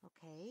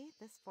 Okay,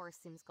 this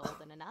forest seems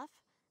golden enough.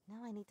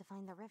 Now I need to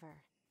find the river.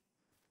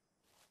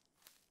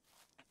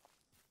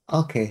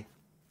 Okay.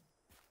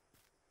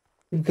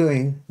 Keep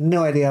going.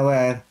 No idea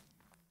where.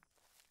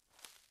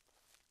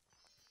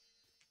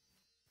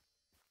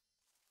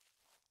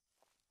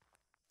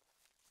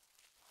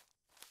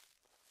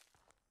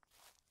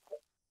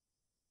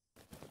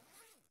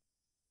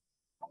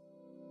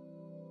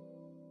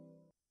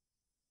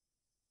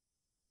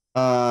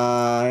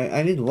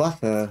 I need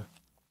water.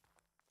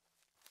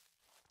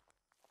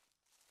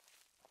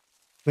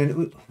 When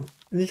we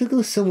need to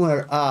go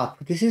somewhere up.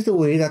 This is the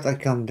way that I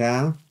come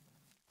down.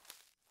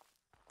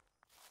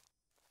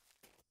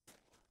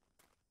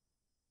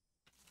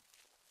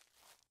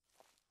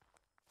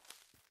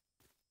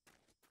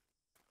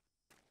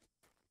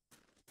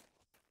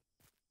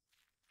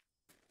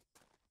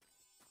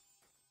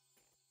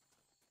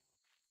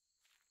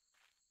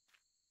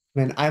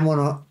 Man, I'm on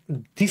a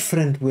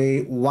different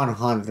way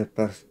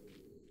 100%.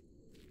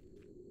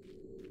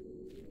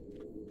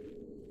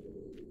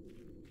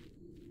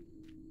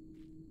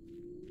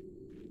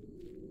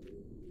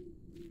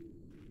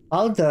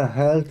 How the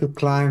hell to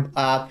climb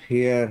up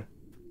here?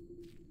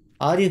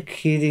 Are you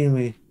kidding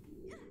me?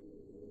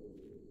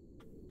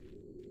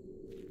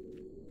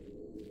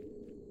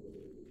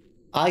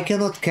 I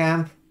cannot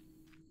camp.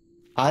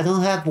 I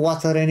don't have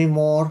water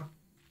anymore.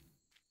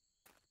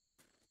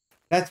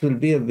 That will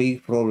be a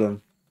big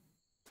problem.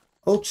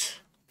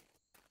 Oops.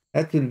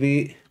 That will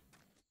be,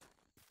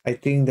 I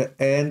think, the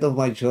end of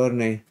my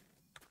journey.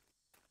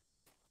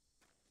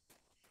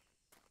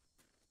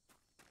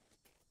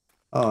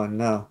 Oh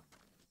no.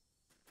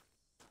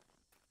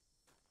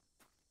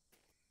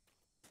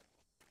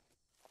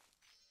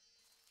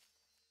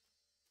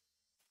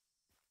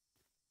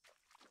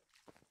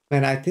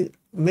 Man, I think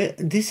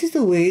this is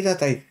the way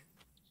that I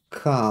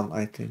come,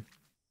 I think.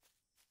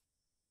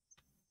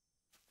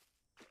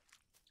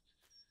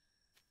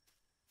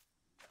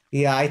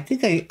 Yeah, I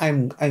think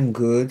I'm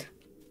good.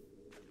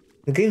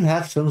 The game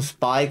has some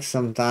spikes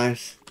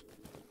sometimes.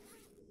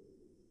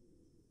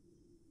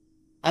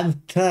 I'm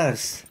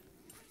thirsty.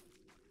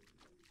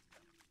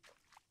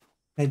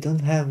 I don't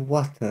have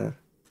water.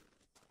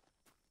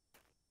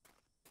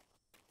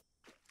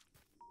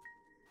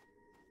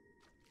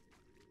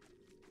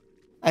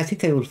 I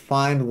think I will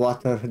find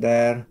water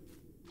there.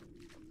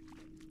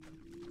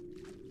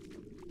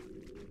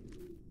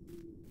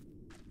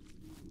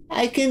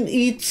 I can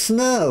eat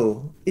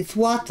snow. It's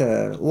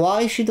water.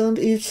 Why she don't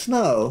eat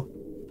snow?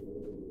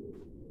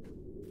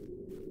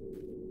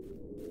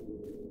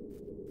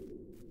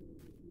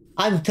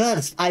 I'm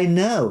thirst, I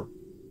know.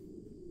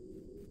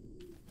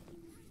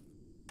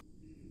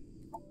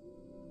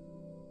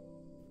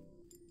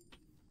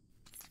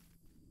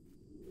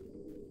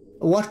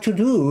 What to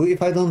do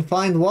if I don't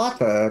find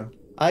water?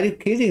 Are you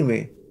kidding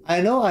me?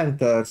 I know I'm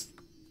thirst.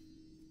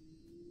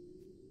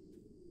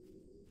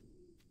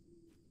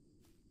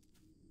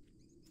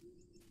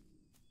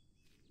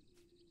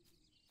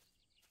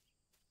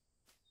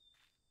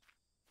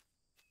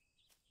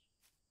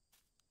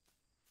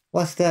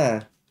 What's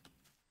that?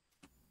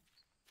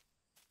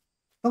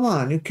 Come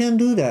on, you can't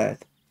do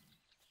that.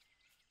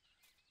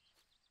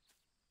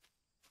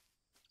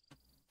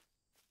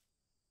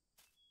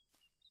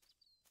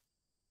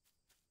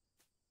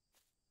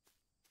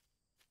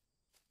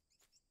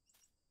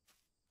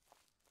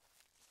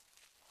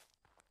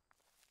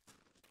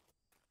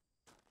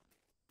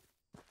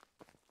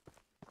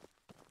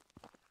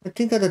 I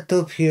think at the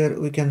top here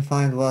we can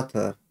find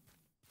water.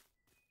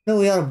 No,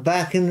 we are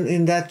back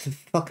in that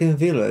fucking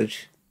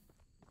village.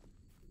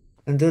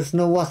 And there's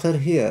no water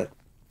here.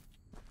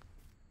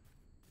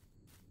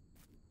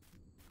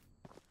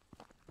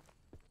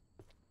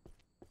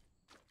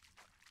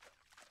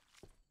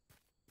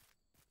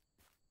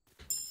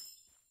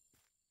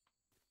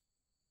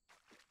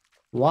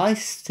 Why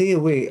stay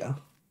away?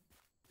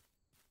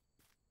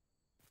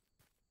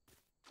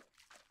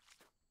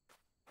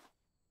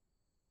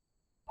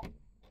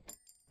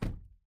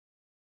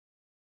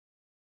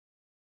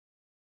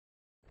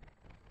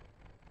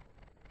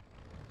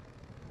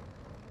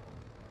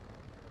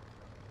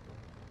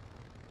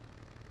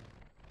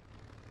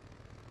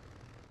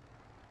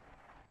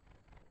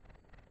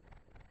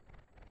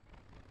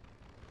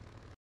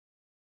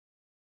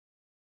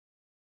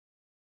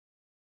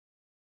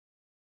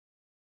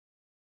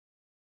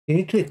 You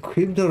need to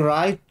equip the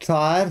right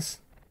tires.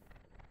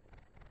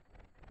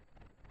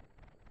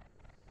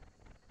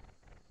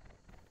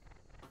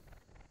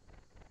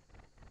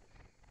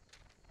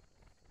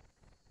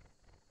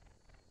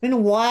 I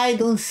mean, why I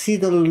don't see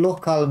the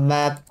local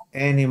map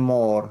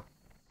anymore?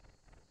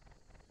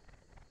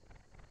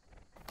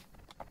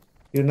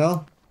 You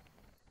know?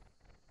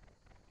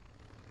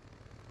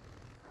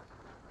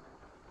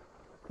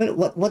 I mean,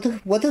 what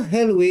the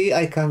hell way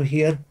I come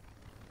here?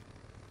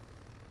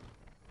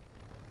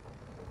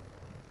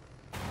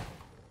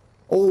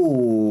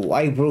 Oh,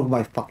 I broke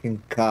my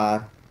fucking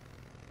car.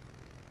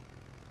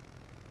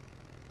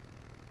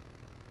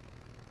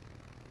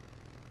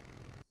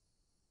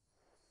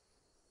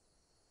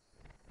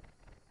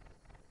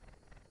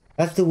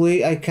 That's the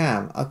way I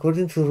come.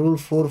 According to Rule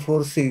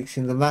 446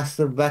 in the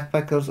Master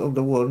Backpackers of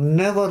the World,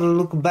 never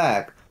look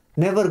back.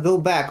 Never go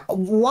back.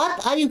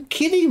 What? Are you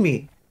kidding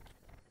me?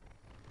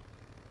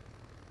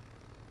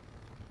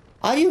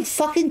 Are you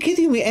fucking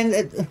kidding me?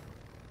 And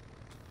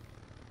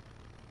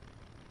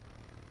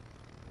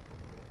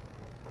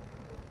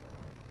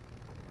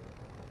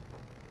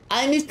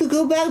I need to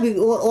go back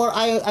or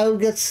I will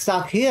get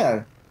stuck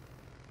here.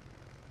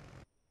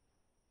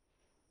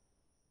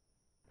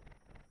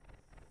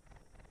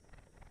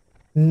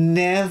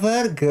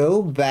 Never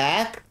go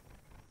back?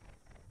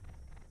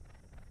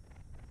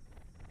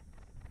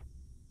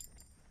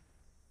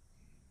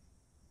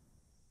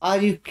 Are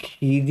you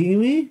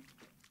kidding me?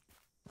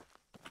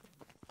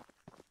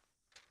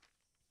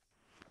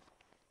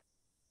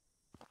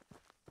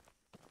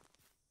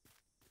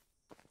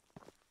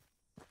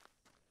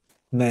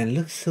 Man,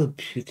 looks so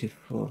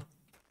beautiful.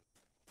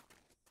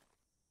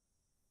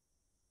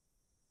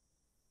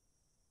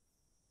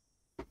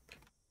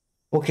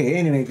 Okay,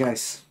 anyway,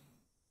 guys.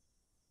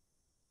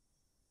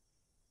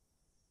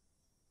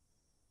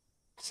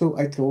 So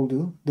I told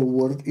you the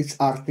word is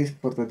artist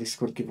for the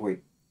Discord giveaway.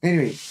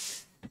 Anyway,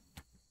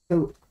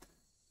 so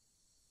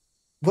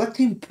what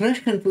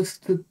impression was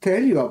to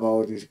tell you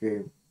about this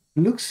game?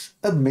 Looks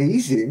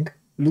amazing,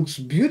 looks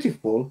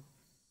beautiful.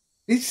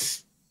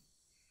 It's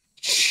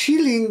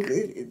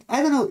chilling.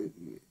 I don't know,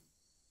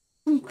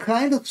 some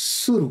kind of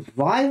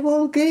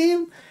survival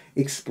game,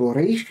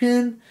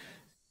 exploration,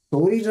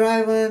 story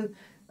driven.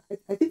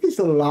 I think it's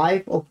the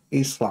life of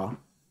Islam.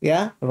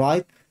 Yeah,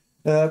 right.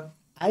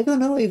 I don't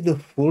know if the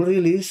full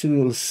release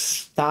will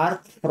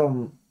start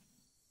from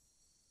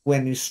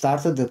when you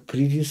started the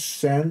previous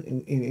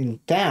scene in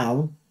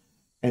town,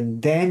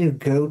 and then you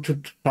go to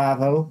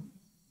travel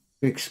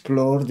to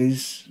explore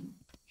this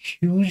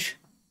huge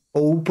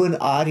open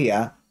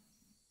area.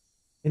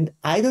 And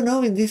I don't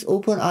know, in this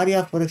open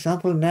area, for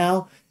example,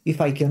 now, if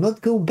I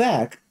cannot go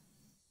back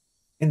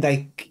and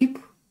I keep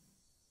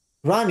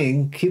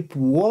running, keep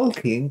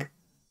walking,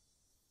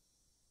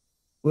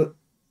 well,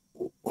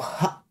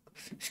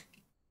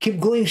 keep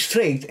going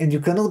straight and you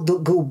cannot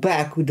go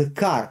back with the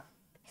car,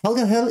 how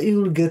the hell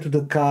you will get to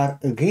the car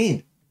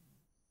again?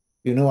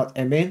 You know what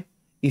I mean?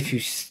 If you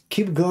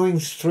keep going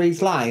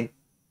straight line,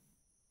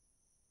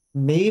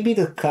 maybe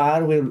the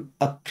car will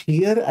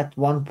appear at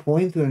one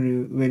point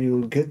when you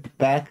will get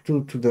back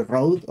to the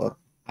road, or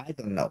I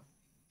don't know.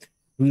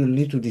 we'll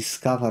need to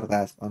discover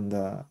that on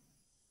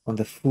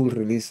the full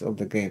release of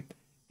the game.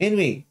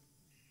 Anyway,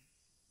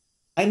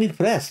 I'm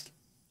impressed.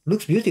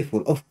 Looks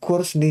beautiful. Of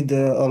course, need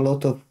a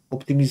lot of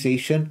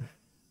optimization.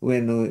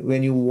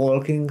 When you're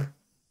walking,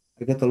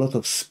 I get a lot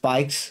of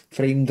spikes,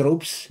 frame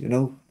drops,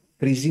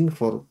 freezing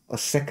for a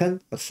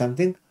second or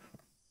something.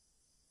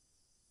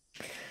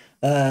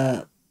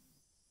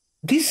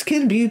 This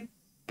can be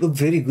a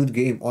very good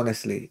game,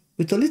 honestly,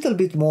 with a little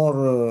bit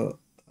more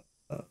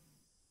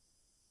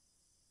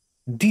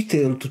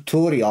detailed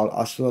tutorial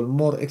as well,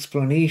 more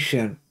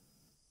explanation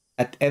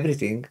at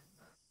everything.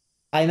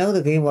 I know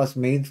the game was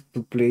made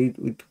to play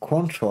with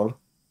control.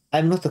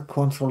 I'm not a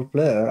control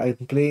player.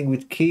 I'm playing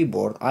with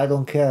keyboard. I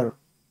don't care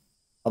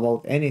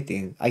about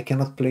anything. I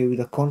cannot play with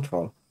a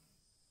control.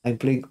 I'm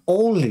playing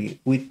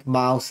only with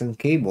mouse and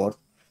keyboard.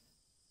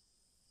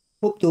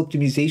 Hope the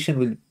optimization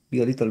will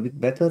be a little bit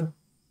better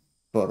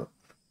for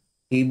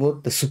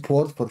keyboard, the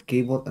support for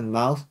keyboard and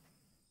mouse.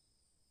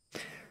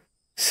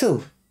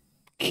 So,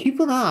 keep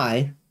an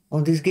eye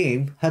on this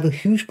game. Had a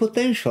huge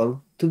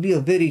potential to be a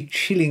very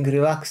chilling,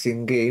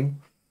 relaxing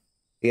game.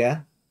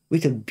 Yeah,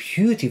 with a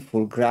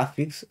beautiful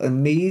graphics,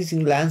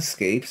 amazing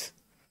landscapes.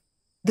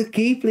 The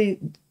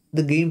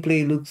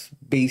gameplay looks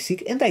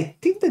basic, and I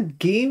think the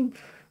game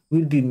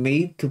will be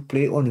made to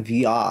play on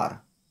VR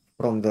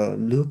from the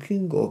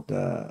looking of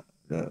the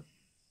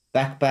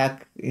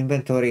backpack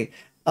inventory.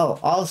 Oh,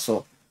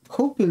 also,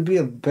 hope will be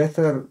a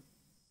better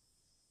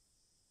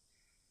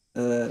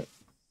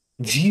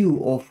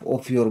view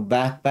of your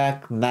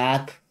backpack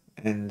map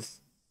and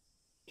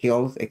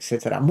skills,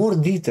 etc. More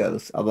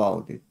details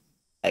about it,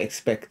 I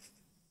expect.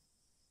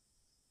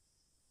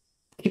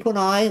 Keep an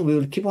eye. We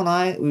will keep an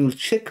eye. We will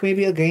check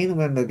maybe again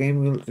when the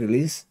game will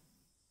release.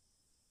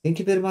 Thank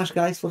you very much,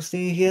 guys, for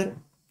staying here.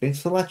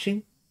 Thanks for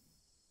watching.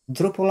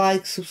 Drop a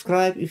like,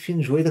 subscribe if you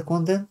enjoy the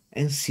content,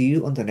 and see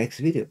you on the next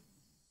video.